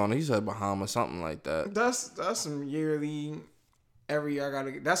flossed on. He said Bahamas, something like that. That's some yearly. Every year I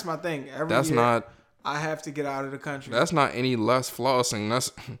gotta. That's my thing. That's year, not. I have to get out of the country. That's not any less flossing.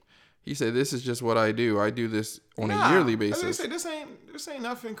 That's. He said, "This is just what I do. I do this on a yearly basis." They say this ain't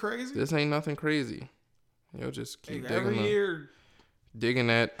nothing crazy. This ain't nothing crazy. You'll just keep digging every year. Digging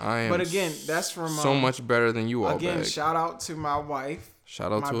that. I am. But again, that's from so much better than you all. Again, bag. Shout out to my wife.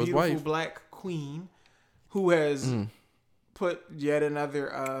 Shout out to his wife, my beautiful black queen, who has put yet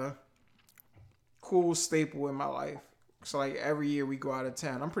another cool staple in my life. So like every year we go out of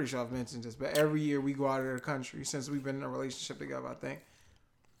town. I'm pretty sure I've mentioned this, but every year we go out of the country since we've been in a relationship together. I think.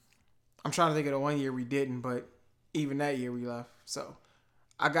 I'm trying to think of the one year we didn't, but even that year we left. So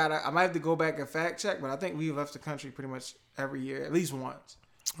I might have to go back and fact check, but I think we left the country pretty much every year, at least once.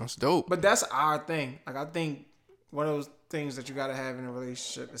 That's dope. But that's our thing. Like I think one of those things that you gotta have in a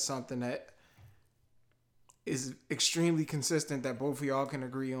relationship is something that is extremely consistent that both of y'all can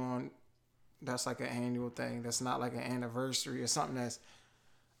agree on. That's like an annual thing. That's not like an anniversary or something that's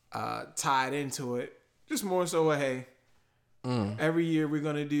tied into it. Just more so hey. Every year we're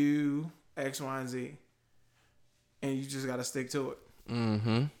gonna do X, Y, and Z, and you just gotta stick to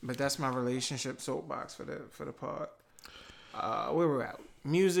it. But that's my relationship soapbox for the pod. Where we're at?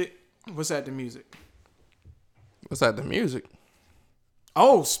 Music. What's at the music? What's at the music?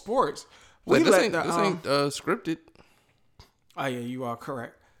 Oh, sports. This ain't scripted. Oh yeah, you are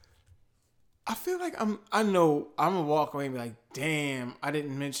correct. I feel like I know I'm gonna walk away and be like, damn, I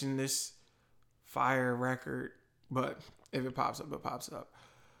didn't mention this fire record, but. If it pops up, it pops up.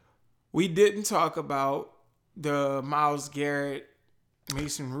 We didn't talk about the Myles Garrett,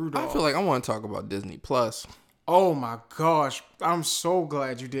 Mason Rudolph. I feel like I want to talk about Disney Plus. Oh my gosh. I'm so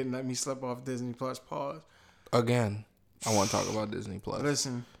glad you didn't let me slip off Disney Plus. Pause. Again, I want to talk about Disney Plus.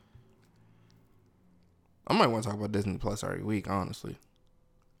 Listen. I might want to talk about Disney Plus every week, honestly.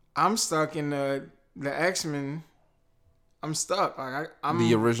 I'm stuck in the X-Men I'm stuck. Like I'm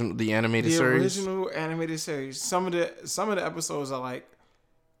the animated series. The original animated series. Some of the episodes are like,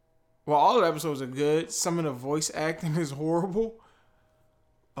 well, all the episodes are good. Some of the voice acting is horrible,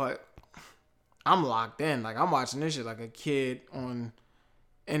 but I'm locked in. Like I'm watching this shit like a kid on,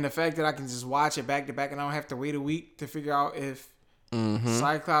 and the fact that I can just watch it back to back and I don't have to wait a week to figure out if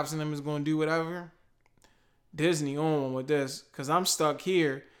Cyclops and them is going to do whatever. Disney on one with this because I'm stuck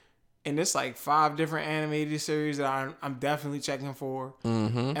here. And it's like 5 different animated series that I'm definitely checking for.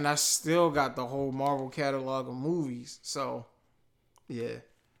 Mm-hmm. And I still got the whole Marvel catalog of movies. So, yeah.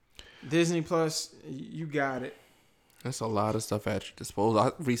 Disney Plus, you got it. That's a lot of stuff at your disposal.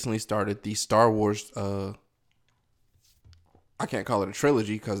 I recently started the Star Wars, I can't call it a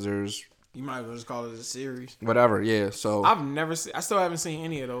trilogy because there's... You might as well just call it a series. Whatever, yeah. So I still haven't seen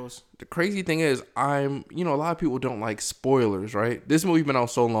any of those. The crazy thing is, a lot of people don't like spoilers, right? This movie's been out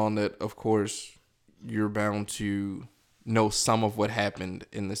so long that, of course, you're bound to know some of what happened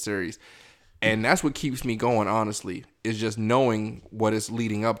in the series. And that's what keeps me going, honestly, is just knowing what it's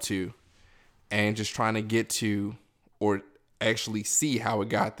leading up to and just trying to get to or actually see how it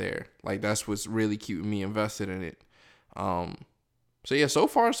got there. Like, that's what's really keeping me invested in it. So yeah, so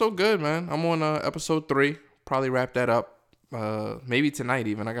far so good, man. I'm on episode 3. Probably wrap that up. Maybe tonight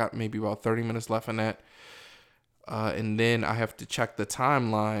even. I got maybe about 30 minutes left in that. And then I have to check the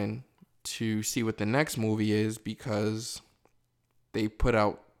timeline to see what the next movie is because they put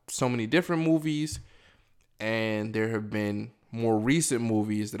out so many different movies and there have been more recent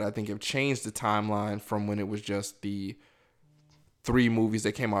movies that I think have changed the timeline from when it was just the 3 movies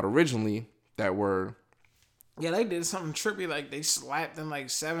that came out originally that were... Yeah, they did something trippy, like they slapped in like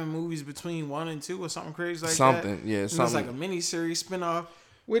 7 movies between 1 and 2 or something crazy like that. Something. It's like a mini-series spinoff,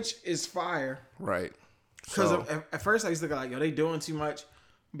 which is fire. Right. Because at first I used to look like, yo, they doing too much.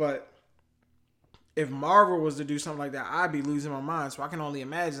 But if Marvel was to do something like that, I'd be losing my mind. So I can only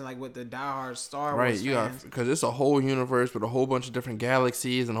imagine like with the diehard Star Wars fans. Because it's a whole universe with a whole bunch of different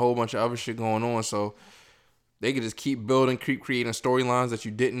galaxies and a whole bunch of other shit going on. So they could just keep building, keep creating storylines that you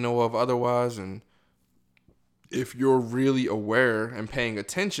didn't know of otherwise. And if you're really aware and paying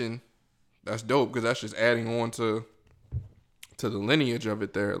attention, that's dope because that's just adding on to the lineage of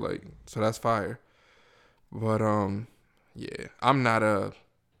it there. Like, so that's fire. But yeah, I'm not a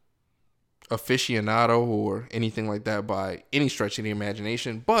aficionado or anything like that by any stretch of the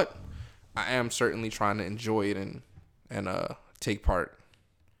imagination, but I am certainly trying to enjoy it and take part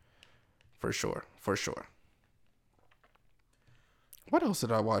for sure. What else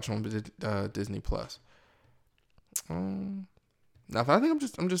did I watch on Disney Plus? Nothing. I think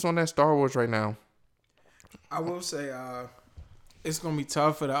I'm just on that Star Wars right now. I will say it's gonna be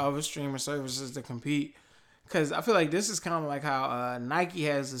tough for the other streaming services to compete because I feel like this is kind of like how Nike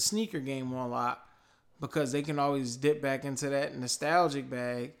has the sneaker game on lock because they can always dip back into that nostalgic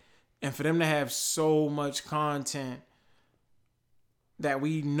bag, and for them to have so much content that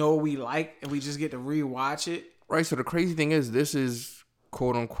we know we like and we just get to rewatch it. Right. So the crazy thing is, this is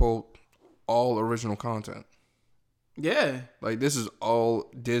quote unquote all original content. Yeah. Like, this is all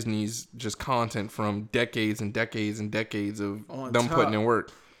Disney's just content from decades and decades and decades of them putting in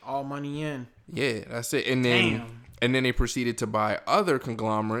work. All money in. Yeah, that's it. And then they proceeded to buy other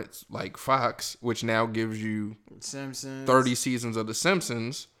conglomerates like Fox, which now gives you Simpsons 30 seasons of The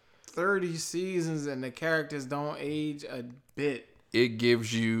Simpsons. 30 seasons and the characters don't age a bit. It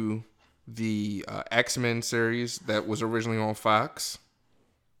gives you the X-Men series that was originally on Fox.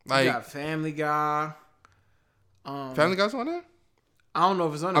 Like, you got Family Guy. Family Guy's on there? I don't know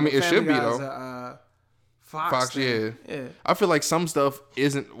if it's on there. I mean, it should be, though. Fox, yeah. I feel like some stuff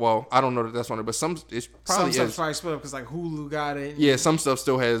isn't, well, I don't know that that's on there, but some, it's probably some stuff's probably split up because, like, Hulu got it. Yeah, some stuff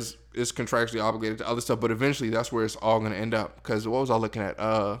still is contractually obligated to other stuff, but eventually that's where it's all going to end up. Because what was I looking at?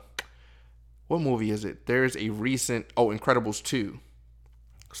 What movie is it? There's a recent, Incredibles 2.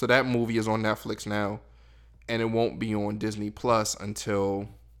 So that movie is on Netflix now, and it won't be on Disney Plus until...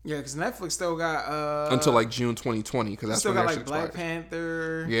 Yeah, because Netflix still got... until like June 2020, because that's still when got like Black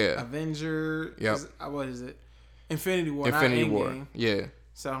Panther, Avenger, what is it? Infinity War, Infinity not War, Endgame. Yeah.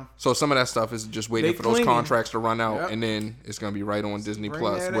 So some of that stuff is just waiting for those contracts to run out, and then it's going to be right on Disney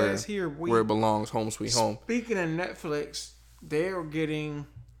Plus where it belongs, home sweet home. Speaking of Netflix, they're getting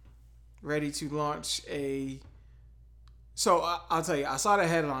ready to launch a... So I'll tell you, I saw the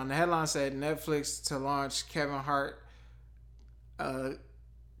headline. The headline said Netflix to launch Kevin Hart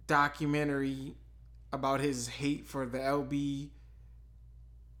documentary about his hate for the LB.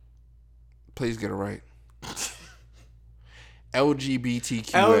 Please get it right.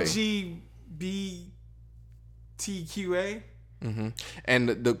 LGBTQA. LGBTQA. Mm-hmm. And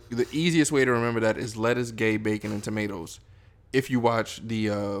the easiest way to remember that is lettuce, gay, bacon, and tomatoes. if you watch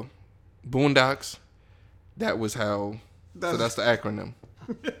the Boondocks, that was how. So that's the acronym.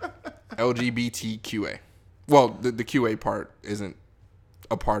 LGBTQA. Well, the QA part isn't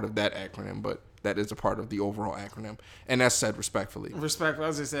a part of that acronym, but that is a part of the overall acronym, and that's said respectfully. Respectful,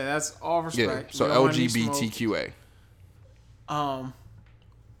 as I said, that's all respect. Yeah. So LGBTQA.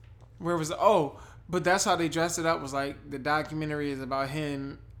 Where was it? But that's how they dressed it up. Was like the documentary is about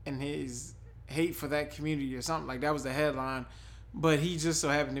him and his hate for that community or something like that was the headline. But he just so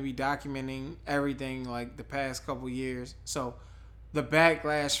happened to be documenting everything like the past couple years. So the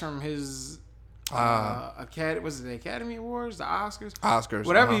backlash from his was it the Academy Awards, the Oscars,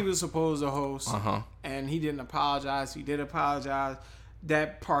 whatever he was supposed to host, and he didn't apologize. He did apologize.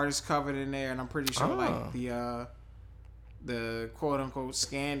 That part is covered in there, and I'm pretty sure like the quote unquote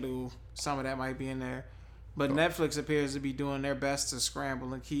scandal, some of that might be in there. But Netflix appears to be doing their best to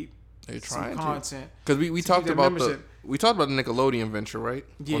scramble and keep some content because we talked about the Nickelodeon venture, right?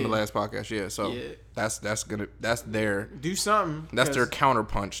 Yeah. On the last podcast, yeah. So that's their do something. That's their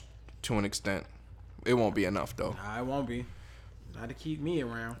counterpunch to an extent. It won't be enough though. Nah, it won't be. Not to keep me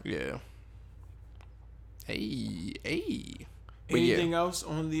around. Yeah. Hey. Anything else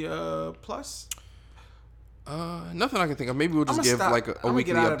on the plus? Nothing I can think of. Maybe we'll just give like a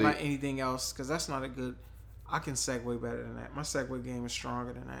weekly update. Of my anything else because that's not a good. I can segue better than that. My segue game is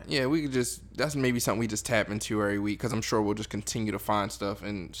stronger than that. Yeah, we could just. That's maybe something we just tap into every week because I'm sure we'll just continue to find stuff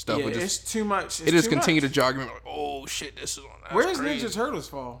and stuff. Yeah, will it's too much. It just continue to jog me like, oh shit, this is on. Where's Ninja Turtles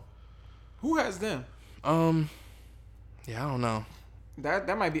fall? Who has them? Yeah, I don't know.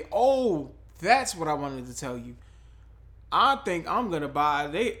 That might be. Oh, that's what I wanted to tell you. I think I'm gonna buy.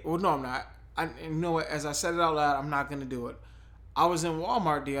 No, I'm not. You know what? As I said it out loud, I'm not gonna do it. I was in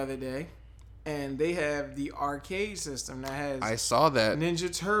Walmart the other day, and they have the arcade system that has. I saw that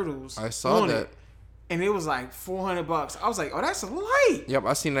Ninja Turtles. I saw that, and it was like $400. I was like, oh, that's light. Yep,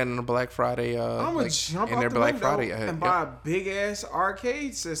 I seen that in the Black Friday. I'm gonna jump in out their the Black window Friday and buy a big ass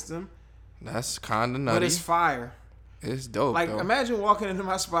arcade system. That's kind of nutty. But it's fire. It's dope. Like, imagine walking into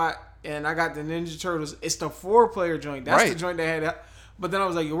my spot and I got the Ninja Turtles. It's the 4-player joint. That's the joint that had. But then I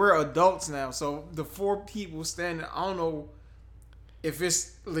was like, we're adults now, so the 4 people standing. I don't know if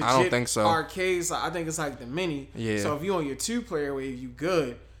it's legit. I don't think so. Arcades. I think it's like the mini. Yeah. So if you on your 2-player wave, you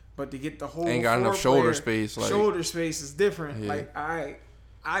good. But to get the whole ain't got enough shoulder space. Like, shoulder space is different. Yeah. Like,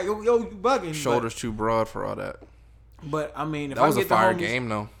 yo, you bugging. Shoulders too broad for all that. But I mean, if that was I get a fire the homies, game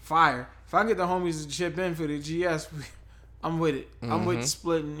though. Fire. If I get the homies to chip in for the GS, I'm with it. Mm-hmm. I'm with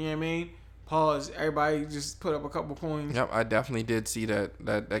splitting. You know what I mean? Pause. Everybody just put up a couple coins. Yep, I definitely did see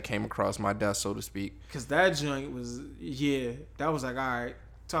that came across my desk, so to speak. Cause that joint was that was like, all right.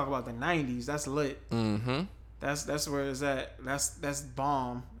 Talk about the '90s. That's lit. Mm-hmm. That's where it's at. That's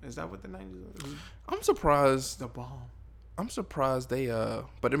bomb. Is that what the '90s was? I'm surprised. The bomb. I'm surprised they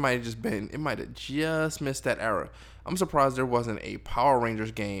but it might have just missed that era. I'm surprised there wasn't a Power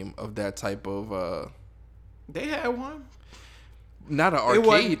Rangers game of that type of They had one. Not an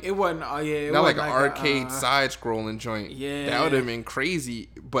arcade. It wasn't. Oh yeah. It not wasn't like an arcade side scrolling joint. Yeah. That would have been crazy.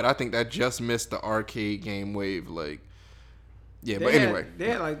 But I think that just missed the arcade game wave. Like, yeah. But anyway, they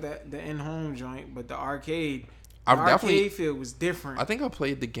had like the in-home joint, but the arcade. Arcade field was different. I think I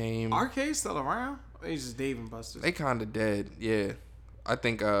played the game. Arcade's still around. They just Dave and Buster's. They kind of dead. Yeah. I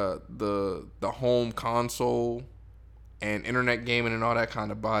think the home console and internet gaming and all that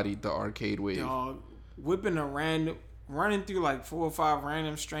kind of bodied the arcade wave. Dog, running through like 4 or 5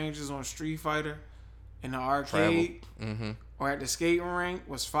 random strangers on Street Fighter in the arcade or at the skating rink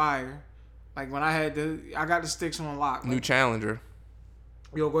was fire. Like when I got the sticks on lock. New challenger.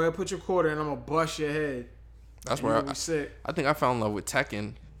 Yo, go ahead, put your quarter in. I'm gonna bust your head. That's where I think I fell in love with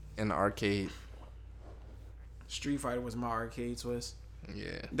Tekken in the arcade. Street Fighter was my arcade twist.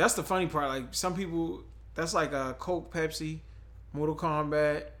 Yeah. That's the funny part. Like some people, that's like a Coke, Pepsi, Mortal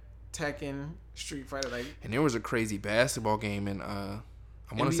Kombat, Tekken, Street Fighter. Like, and there was a crazy basketball game in I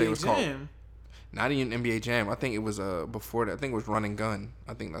want to say it was called. Not even NBA Jam. I think it was before that. I think it was Run and Gun.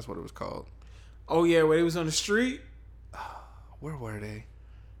 I think that's what it was called. Oh yeah, where it was on the street. Where were they?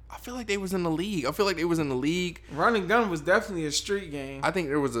 I feel like they was in the league. Run and Gun was definitely a street game. I think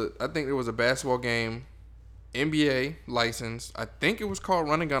there was a basketball game, NBA license. I think it was called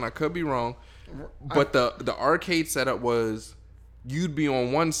Run and Gun. I could be wrong, but the arcade setup was you'd be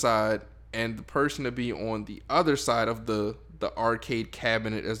on one side and the person to be on the other side of the arcade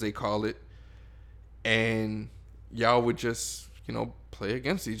cabinet, as they call it, and y'all would just play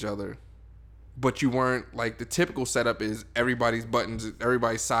against each other. But you weren't like the typical setup is everybody's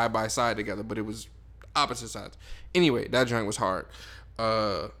side by side together, but it was opposite sides. Anyway, that joint was hard.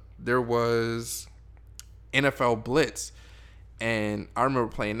 There was NFL Blitz, And I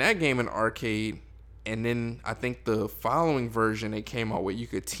remember playing that game in arcade. And then I think the following version they came out with, you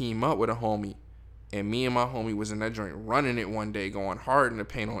could team up with a homie. And me and my homie was in that joint running it one day, going hard in the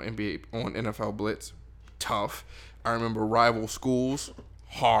paint on NFL Blitz. Tough. I remember Rival Schools.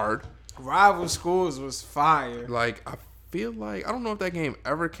 Hard. Rival Schools was fire. Like, I feel like, I don't know if that game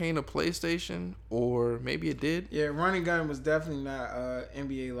ever came to PlayStation, or maybe it did. Yeah, Running Gun was definitely not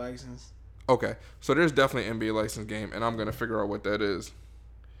NBA licensed. Okay, so there's definitely an NBA licensed game, and I'm going to figure out what that is.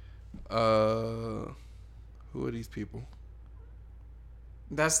 Who are these people?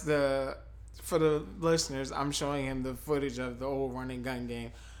 That's for the listeners, I'm showing him the footage of the old Running Gun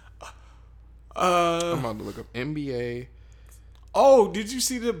game. I'm about to look up NBA. Oh, did you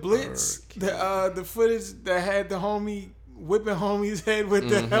see the Blitz? The footage that had the homie whipping homie's head with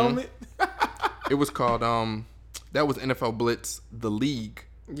the helmet? It was called that was NFL Blitz the League.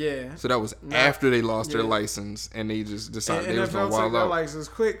 Yeah. So that was after they lost their license, and they just decided they was gonna wild out. License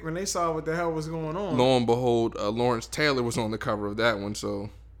quick when they saw what the hell was going on. Lo and behold, Lawrence Taylor was on the cover of that one, so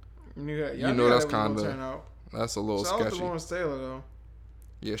you know that's kind of that's a little sketchy. Shout out to Lawrence Taylor though.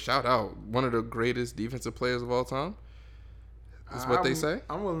 Yeah, shout out, one of the greatest defensive players of all time. That's what they say.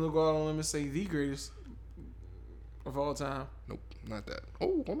 I'm willing to go out on a limb and say the greatest of all time. Nope, not that.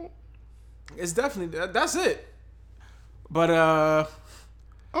 Oh, hold on. It's definitely that's it. But oh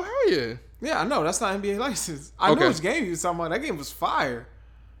hell yeah. Yeah, I know that's not NBA license. I know which game you was talking about. That game was fire.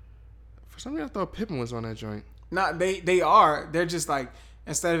 For some reason, I thought Pippen was on that joint. Not they are. They're just like,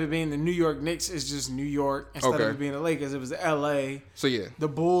 instead of it being the New York Knicks, it's just New York. Instead of it being the Lakers, it was LA. So yeah, the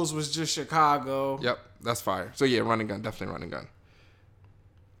Bulls was just Chicago. Yep, that's fire. So yeah, Running Gun, definitely Running Gun.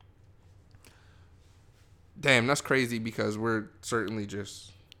 Damn, that's crazy because we're certainly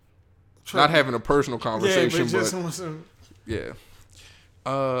just not having a personal conversation, yeah.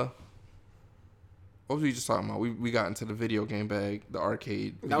 What was we just talking about? We got into the video game bag, the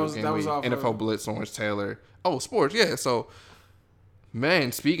arcade. That was NFL Blitz, Lawrence Taylor. Oh, sports, yeah. So, man,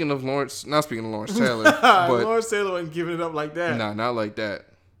 not speaking of Lawrence Taylor, but Lawrence Taylor wasn't giving it up like that. Nah, not like that.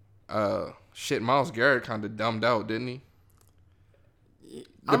 Myles Garrett kind of dumbed out, didn't he?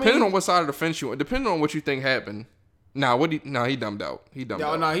 Depending on what side of the fence you, depending on what you think happened. He dumbed out. He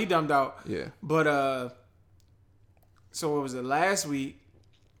dumbed out. Yeah. But so what was it last week?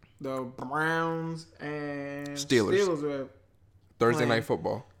 The Browns and Steelers were Thursday night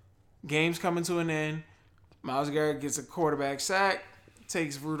football. Game's coming to an end. Myles Garrett gets a quarterback sack,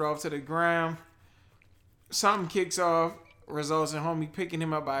 takes Rudolph to the ground. Something kicks off, results in homie picking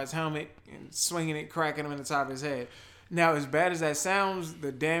him up by his helmet and swinging it, cracking him in the top of his head. Now, as bad as that sounds,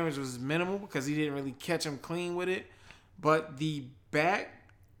 the damage was minimal because he didn't really catch him clean with it. But the backlash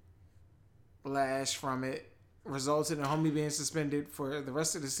from it resulted in homie being suspended for the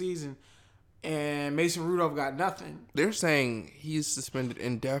rest of the season. And Mason Rudolph got nothing. They're saying he's suspended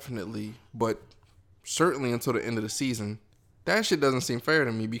indefinitely, but certainly until the end of the season. That shit doesn't seem fair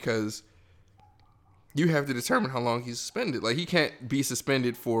to me because you have to determine how long he's suspended. Like, he can't be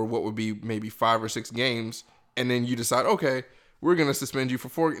suspended for what would be maybe 5 or 6 games. And then you decide, okay, we're going to suspend you for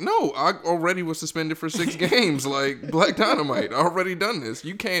 4. No, I already was suspended for 6 games. Like, Black Dynamite, I already done this.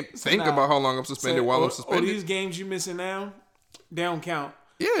 You can't think about how long I'm suspended while I'm suspended. These games you missing now, they don't count.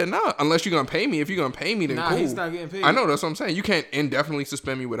 Yeah, nah. Unless you're going to pay me. If you're going to pay me, then cool. He's not getting paid. I know, that's what I'm saying. You can't indefinitely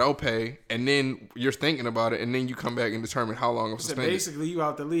suspend me without pay, and then you're thinking about it, and then you come back and determine how long I'm suspended. So basically, you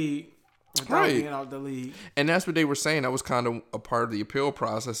out the league. Without being out the league. And that's what they were saying. That was kind of a part of the appeal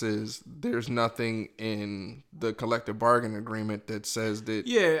process is there's nothing in the collective bargaining agreement that says that.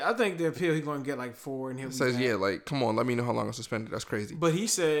 Yeah, I think the appeal he's going to get like 4 and he'll says, like, come on, let me know how long I'm suspended. That's crazy. But he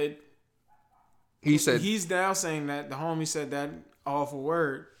said he's now saying that the homie said that awful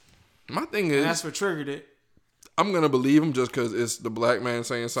word. My thing is, and that's what triggered it. I'm going to believe him just because it's the black man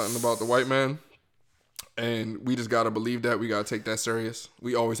saying something about the white man. And we just got to believe that. We got to take that serious.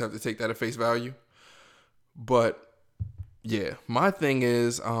 We always have to take that at face value. But, yeah. My thing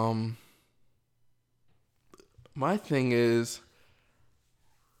is, how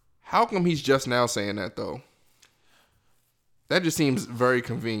come he's just now saying that, though? That just seems very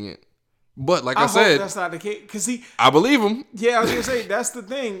convenient. But, like I said, hope that's not the case. Because I believe him. Yeah, I was going to say, that's the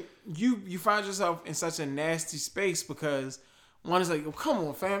thing. You find yourself in such a nasty space because... One is like, oh, come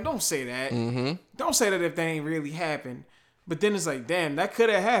on, fam, don't say that. Mm-hmm. Don't say that if that ain't really happened. But then it's like, damn, that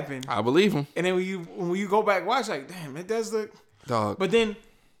could have happened. I believe him. And then when you go back watch, like, damn, it does look. Dog. But then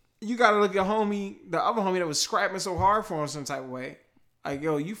you got to look at the other homie that was scrapping so hard for him some type of way. Like,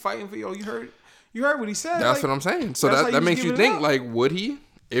 yo, you fighting for you heard what he said. That's what I'm saying. So that makes you think, like, would he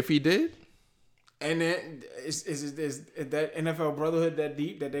if he did? And then is that NFL brotherhood that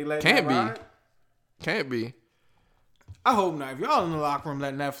deep that they let Can't that ride? Can't be. I hope not. If y'all in the locker room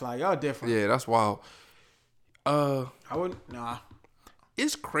letting that fly, y'all different. Yeah, that's wild. I wouldn't. Nah.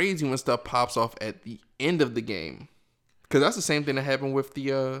 It's crazy when stuff pops off at the end of the game, because that's the same thing that happened with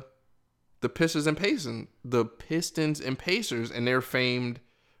the Pistons and Pacers, and their famed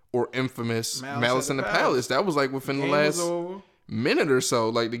or infamous Malice in the Palace. That was like within the last minute or so.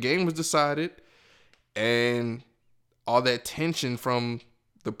 Like the game was decided, and all that tension from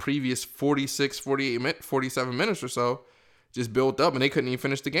the previous 46, 48, 47 minutes or so just built up, and they couldn't even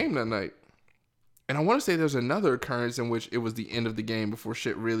finish the game that night. And I want to say there's another occurrence in which it was the end of the game before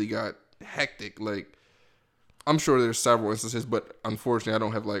shit really got hectic. Like, I'm sure there's several instances, but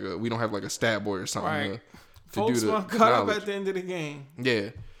unfortunately, we don't have like a stat boy or something right. to Folks do the want to cut up knowledge. at the end of the game. Yeah.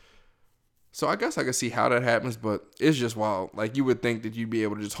 So I guess I can see how that happens, but it's just wild. Like, you would think that you'd be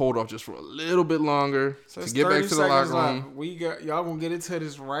able to just hold off just for a little bit longer so to get back to the locker room. Y'all gonna get into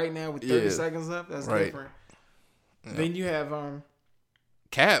this right now with 30 seconds left? That's different. Yeah. Then you have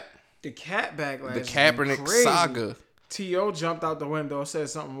Cap. The Cat backlash. The Kaepernick saga. T.O. jumped out the window,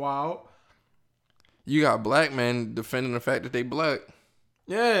 said something wild. You got black men defending the fact that they black.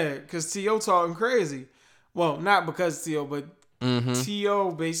 Yeah, because T.O. talking crazy. Well, not because T.O., but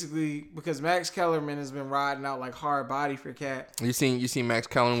T.O. basically, because Max Kellerman has been riding out like hard body for Cat. You seen Max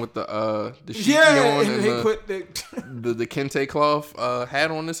Kellerman with the sheetie on and they put the kente cloth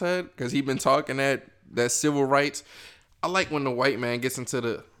hat on his head because he been talking that civil rights. I like when the white man gets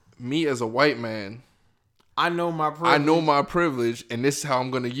into me as a white man. I know my privilege. And this is how I'm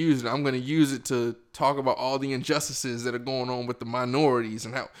going to use it. I'm going to use it to talk about all the injustices that are going on with the minorities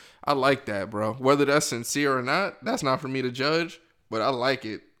and how I like that, bro. Whether that's sincere or not, that's not for me to judge, but I like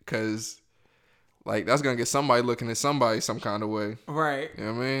it because, like, that's going to get somebody looking at somebody some kind of way. Right. You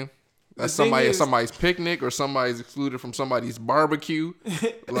know what I mean? That's somebody at somebody's picnic or somebody's excluded from somebody's barbecue.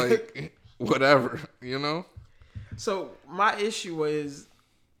 Like, whatever, you know? So, my issue is,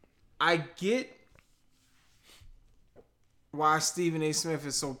 I get why Stephen A. Smith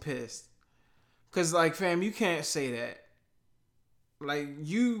is so pissed. Because, like, fam, you can't say that. Like,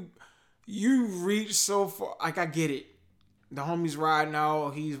 you reach so far. Like, I get it. The homie's riding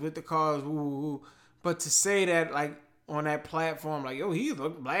out. He's with the cars. Woo, woo, woo. But to say that, like, on that platform, like, yo, he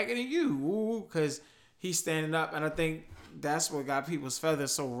look blacker than you. Woo, because he's standing up. And I think that's what got people's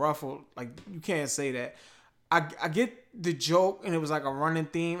feathers so ruffled. Like, you can't say that. I get the joke, and it was like a running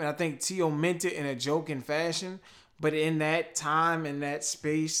theme, and I think T.O. meant it in a joking fashion, but in that time, in that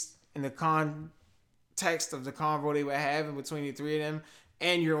space, in the context of the convo they were having between the three of them,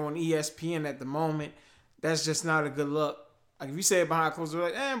 and you're on ESPN at the moment, that's just not a good look. Like, if you say it behind closed doors,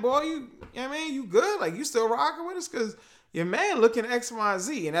 like, damn, boy, you know what I mean? You good? Like, you still rocking with us? Because your man looking X, Y,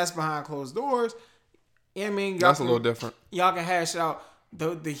 Z, and that's behind closed doors. You know what I mean? That's a little different. Y'all can hash out.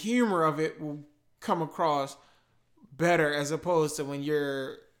 The humor of it will come across better as opposed to when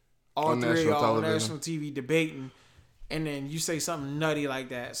you're all three of y'all on national TV debating and then you say something nutty like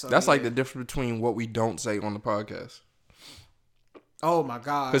that. So that's like the difference between what we don't say on the podcast. Oh my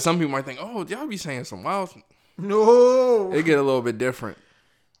God. Because some people might think, oh, y'all be saying some wild. No. It get a little bit different.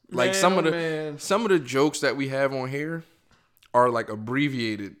 Like some of the jokes that we have on here are like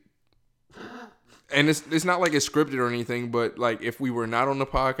abbreviated. And it's not like it's scripted or anything, but like if we were not on the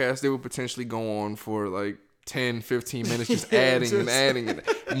podcast, they would potentially go on for like 10, 15 minutes just adding and adding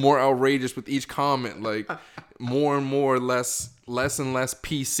and more outrageous with each comment, like more and more less and less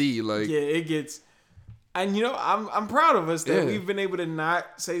PC. Like, yeah, it gets, and you know, I'm proud of us that we've been able to not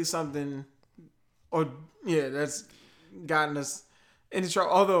say something or that's gotten us into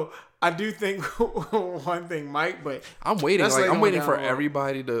trouble. Although I do think one thing might, but I'm waiting. Like, I'm waiting for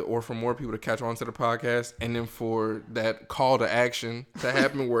everybody or for more people to catch on to the podcast, and then for that call to action to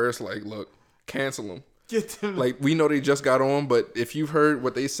happen where it's like, look, cancel them. Like, we know they just got on, but if you've heard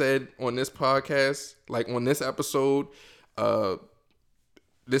what they said on this podcast, like on this episode,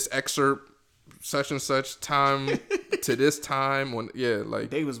 this excerpt, such and such time to this time, like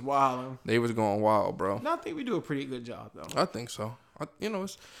they was wilding. They was going wild, bro. No, I think we do a pretty good job, though. I think so.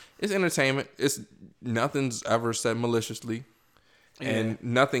 It's entertainment. It's nothing's ever said maliciously, and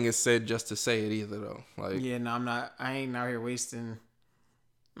nothing is said just to say it either, though. Like, no, I'm not. I ain't out here wasting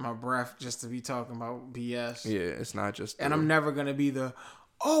my breath just to be talking about BS. Yeah, it's not just. And I'm never gonna be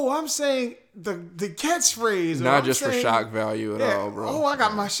I'm saying the catchphrase. Not just for shock value at all, bro. Oh, I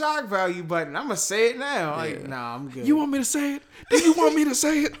got my shock value button. I'm gonna say it now. Like, nah, I'm good. You want me to say it? Do you want me to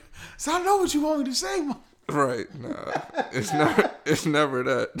say it? So I know what you want me to say, man. Right. Nah. It's never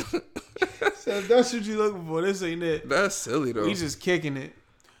that. So if that's what you looking for, this ain't it. That's silly though. We just kicking it.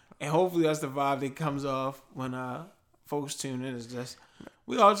 And hopefully that's the vibe that comes off when folks tune in. It's just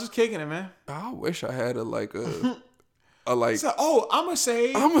we all just kicking it, man. I wish I had a like, So, I'm gonna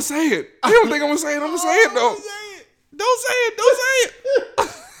say. I'm gonna say it. You don't think I'm gonna say it? I'm gonna say it though. Don't say it. Don't say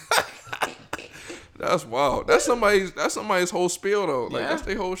it. That's wild. That's somebody's whole spiel though. Like that's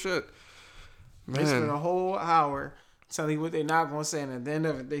their whole shit. They spent a whole hour telling you what they're not gonna say, and at the end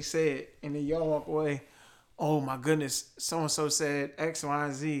of it, they say it, and then y'all walk away. Oh my goodness, so and so said X, Y,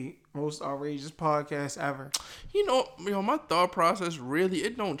 and Z, most outrageous podcast ever. You know, my thought process really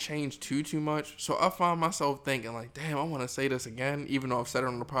it don't change too much. So I find myself thinking like, damn, I want to say this again, even though I've said it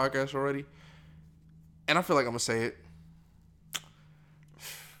on the podcast already, and I feel like I'm gonna say it.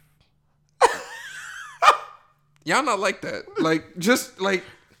 Y'all not like that, like just like.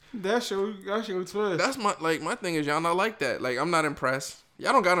 That's your twist. That's my thing is y'all not like that. Like I'm not impressed.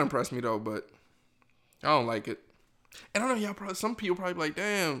 Y'all don't gotta impress me though, but I don't like it. And I know y'all probably some people probably be like,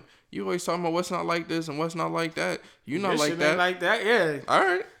 damn, you always talking about what's not like this and what's not like that. You not like that. Like that, yeah. All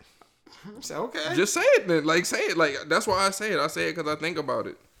right. So, okay. Just say it then. Like say it. Like that's why I say it. I say it because I think about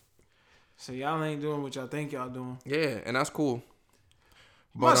it. So y'all ain't doing what y'all think y'all doing. Yeah, and that's cool.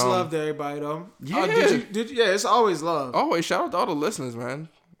 But, much love to everybody though. Yeah. Did you? Yeah, it's always love. Always shout out to all the listeners, man.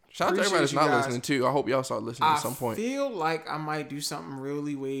 Shout out to everybody that's not listening too. I hope y'all start listening at some point. I feel like I might do something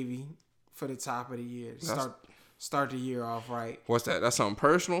really wavy for the top of the year. Start the year off right. What's that? That's something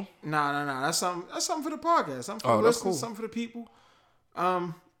personal? Nah. That's something for the podcast. Something for the listeners, cool. Something for the people.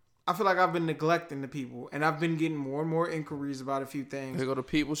 I feel like I've been neglecting the people, and I've been getting more and more inquiries about a few things. Here go the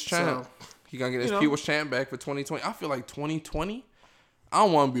People's Champ. He gonna get his People's Champ back for 2020. I feel like 2020. I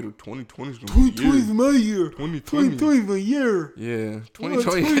don't want to be the 2020's gonna be 2020 is my year. 2020 is my year. Yeah,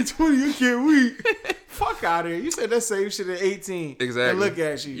 2020. I can't wait. Fuck out of here. You said that same shit at 18. Exactly. And look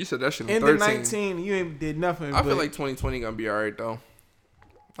at you. You said that shit at 13. 19. You ain't did nothing. I feel like 2020 gonna be alright though.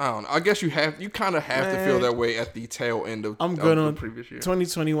 I don't know. I guess you kind of have to feel that way at the tail end of the previous year.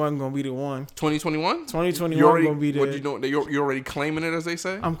 2021 gonna be the one. 2021? 2021 gonna be the. What you doing? You already claiming it, as they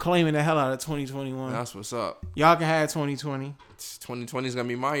say? I'm claiming the hell out of 2021. That's what's up. Y'all can have 2020. 2020 is gonna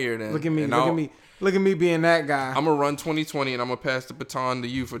be my year then. Look at me. Look at me being that guy. I'm gonna run 2020 and I'm gonna pass the baton to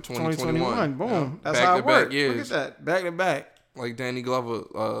you for 2021. Boom. Yeah. That's how it works. Look at that. Back to back. Like Danny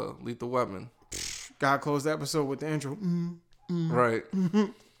Glover, Lethal Weapon. God closed the episode with the intro. Right.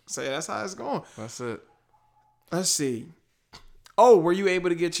 So that's how it's going. That's it. Let's see. Oh, were you able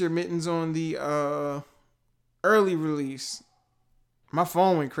to get your mittens on the early release? My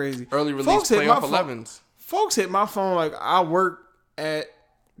phone went crazy. Early release playoff 11s. Folks hit my phone like I work at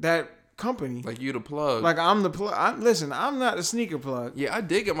that company. Like you the plug. Like I'm the plug. Listen, I'm not the sneaker plug. Yeah, I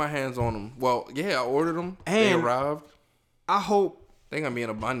did get my hands on them. Well, yeah, I ordered them. And they arrived. I hope they're gonna be in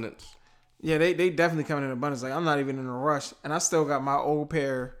abundance. Yeah, they definitely coming in abundance. Like I'm not even in a rush, and I still got my old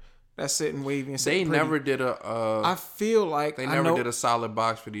pair that's sitting wavy and sitting pretty. Never did a. I feel like they never did a solid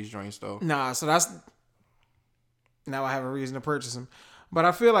box for these joints though. Nah, so that's now I have a reason to purchase them. But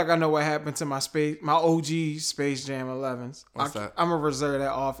I feel like I know what happened to my OG Space Jam 11s. What's that? I'm gonna reserve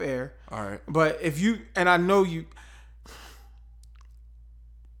that off air. All right. But if you and I know you.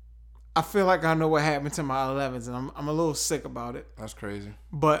 I feel like I know what happened to my 11s, and I'm a little sick about it. That's crazy.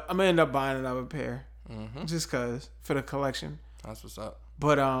 But I'm gonna end up buying another pair, just cause for the collection. That's what's up.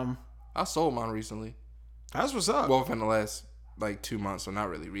 But I sold mine recently. That's what's up. Well, within the last like 2 months, so not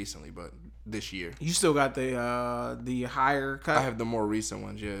really recently, but this year. You still got the higher cut. I have the more recent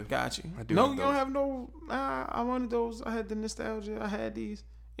ones. Yeah, got you. I do. No, you don't have no. I wanted those. I had the nostalgia. I had these.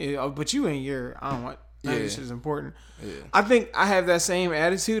 Yeah, but you ain't your. I don't want. Yeah, this is important. Yeah, I think I have that same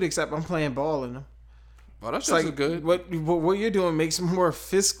attitude, except I'm playing ball in them. Well, that's just like good. What you're doing makes more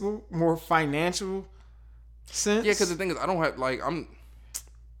fiscal, more financial sense. Yeah, because the thing is, I don't have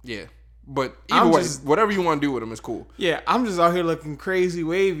Yeah, but either way, whatever you want to do with them is cool. Yeah, I'm just out here looking crazy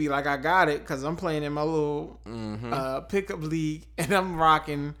wavy, like I got it, because I'm playing in my little pickup league, and I'm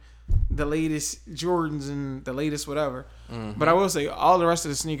rocking the latest Jordans and the latest whatever. But I will say, all the rest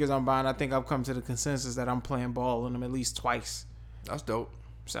of the sneakers I'm buying, I think I've come to the consensus that I'm playing ball in them at least twice. That's dope.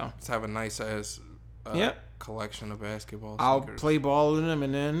 So let's have a nice ass collection of basketball sneakers. I'll play ball in them,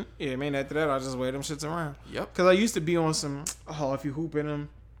 and then after that, I'll just wear them shits around. Yep. Because I used to be on some, if you hoop in them,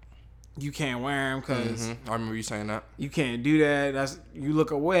 you can't wear them because I remember you saying that. You can't do that. You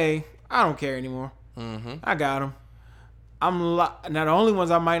look away. I don't care anymore. I got them. Now the only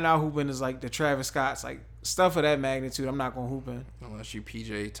ones I might not hoop in is like the Travis Scotts, like stuff of that magnitude. I'm not gonna hoop in unless you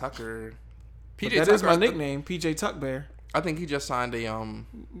PJ Tucker. That is my nickname, PJ Tuck Bear. I think he just signed a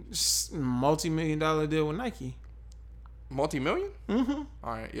multi-million-dollar deal with Nike. Multi-million? Mm-hmm.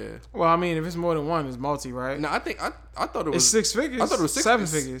 All right, yeah. Well, I mean, if it's more than one, it's multi, right? No, I think I thought it was it's 6 figures. I thought it was 6 7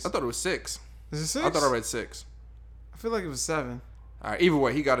 figures. I thought it was 6. Is it 6? I thought I read 6. I feel like it was 7. All right. Either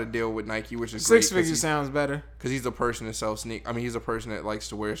way, he got to deal with Nike, which is Six great. figures sounds better. Because he's a person that sells sneakers. I mean, he's a person that likes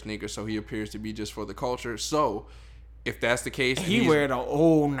to wear sneakers, so he appears to be just for the culture. So, if that's the case, He wear the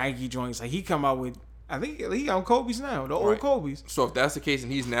old Nike joints. Like he come out with, I think he on Kobe's now, the old Kobe's. So if that's the case,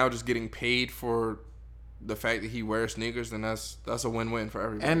 and he's now just getting paid for the fact that he wears sneakers, then that's a win-win for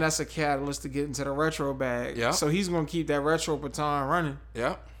everybody. And that's a catalyst to get into the retro bag. Yeah. So he's gonna keep that retro baton running.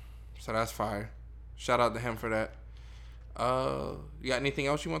 Yeah. So that's fire. Shout out to him for that. You got anything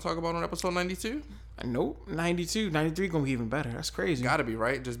else you want to talk about on episode 92? Nope. 92, 93 gonna be even better. That's crazy. Gotta be,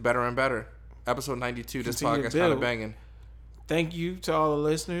 right? Just better and better. Episode 92. This Continue to podcast kind of build. banging. Thank you to all the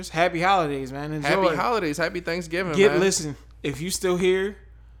listeners. Happy holidays, man. Enjoy. Happy holidays. Happy Thanksgiving, man. Listen, if you still here,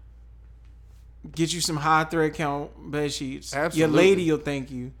 get you some high thread count bed sheets. Absolutely. Your lady will thank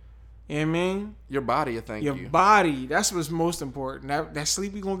you. You know what I mean? Your body, thank you. Your body. That's what's most important. That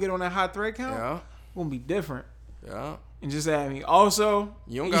sleep you gonna get on that high thread count Yeah. gonna be different. Yeah. And just add me. Also,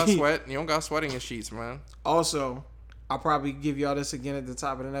 You don't got sweat. You don't got sweat in your sheets, man. Also, I'll probably give y'all this again at the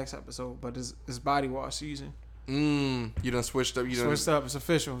top of the next episode, but it's body wash season. You done switched up. Switched up. It's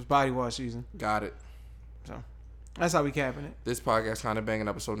official. It's body wash season. Got it. So that's how we capping it. This podcast kind of banging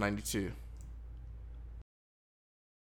episode 92.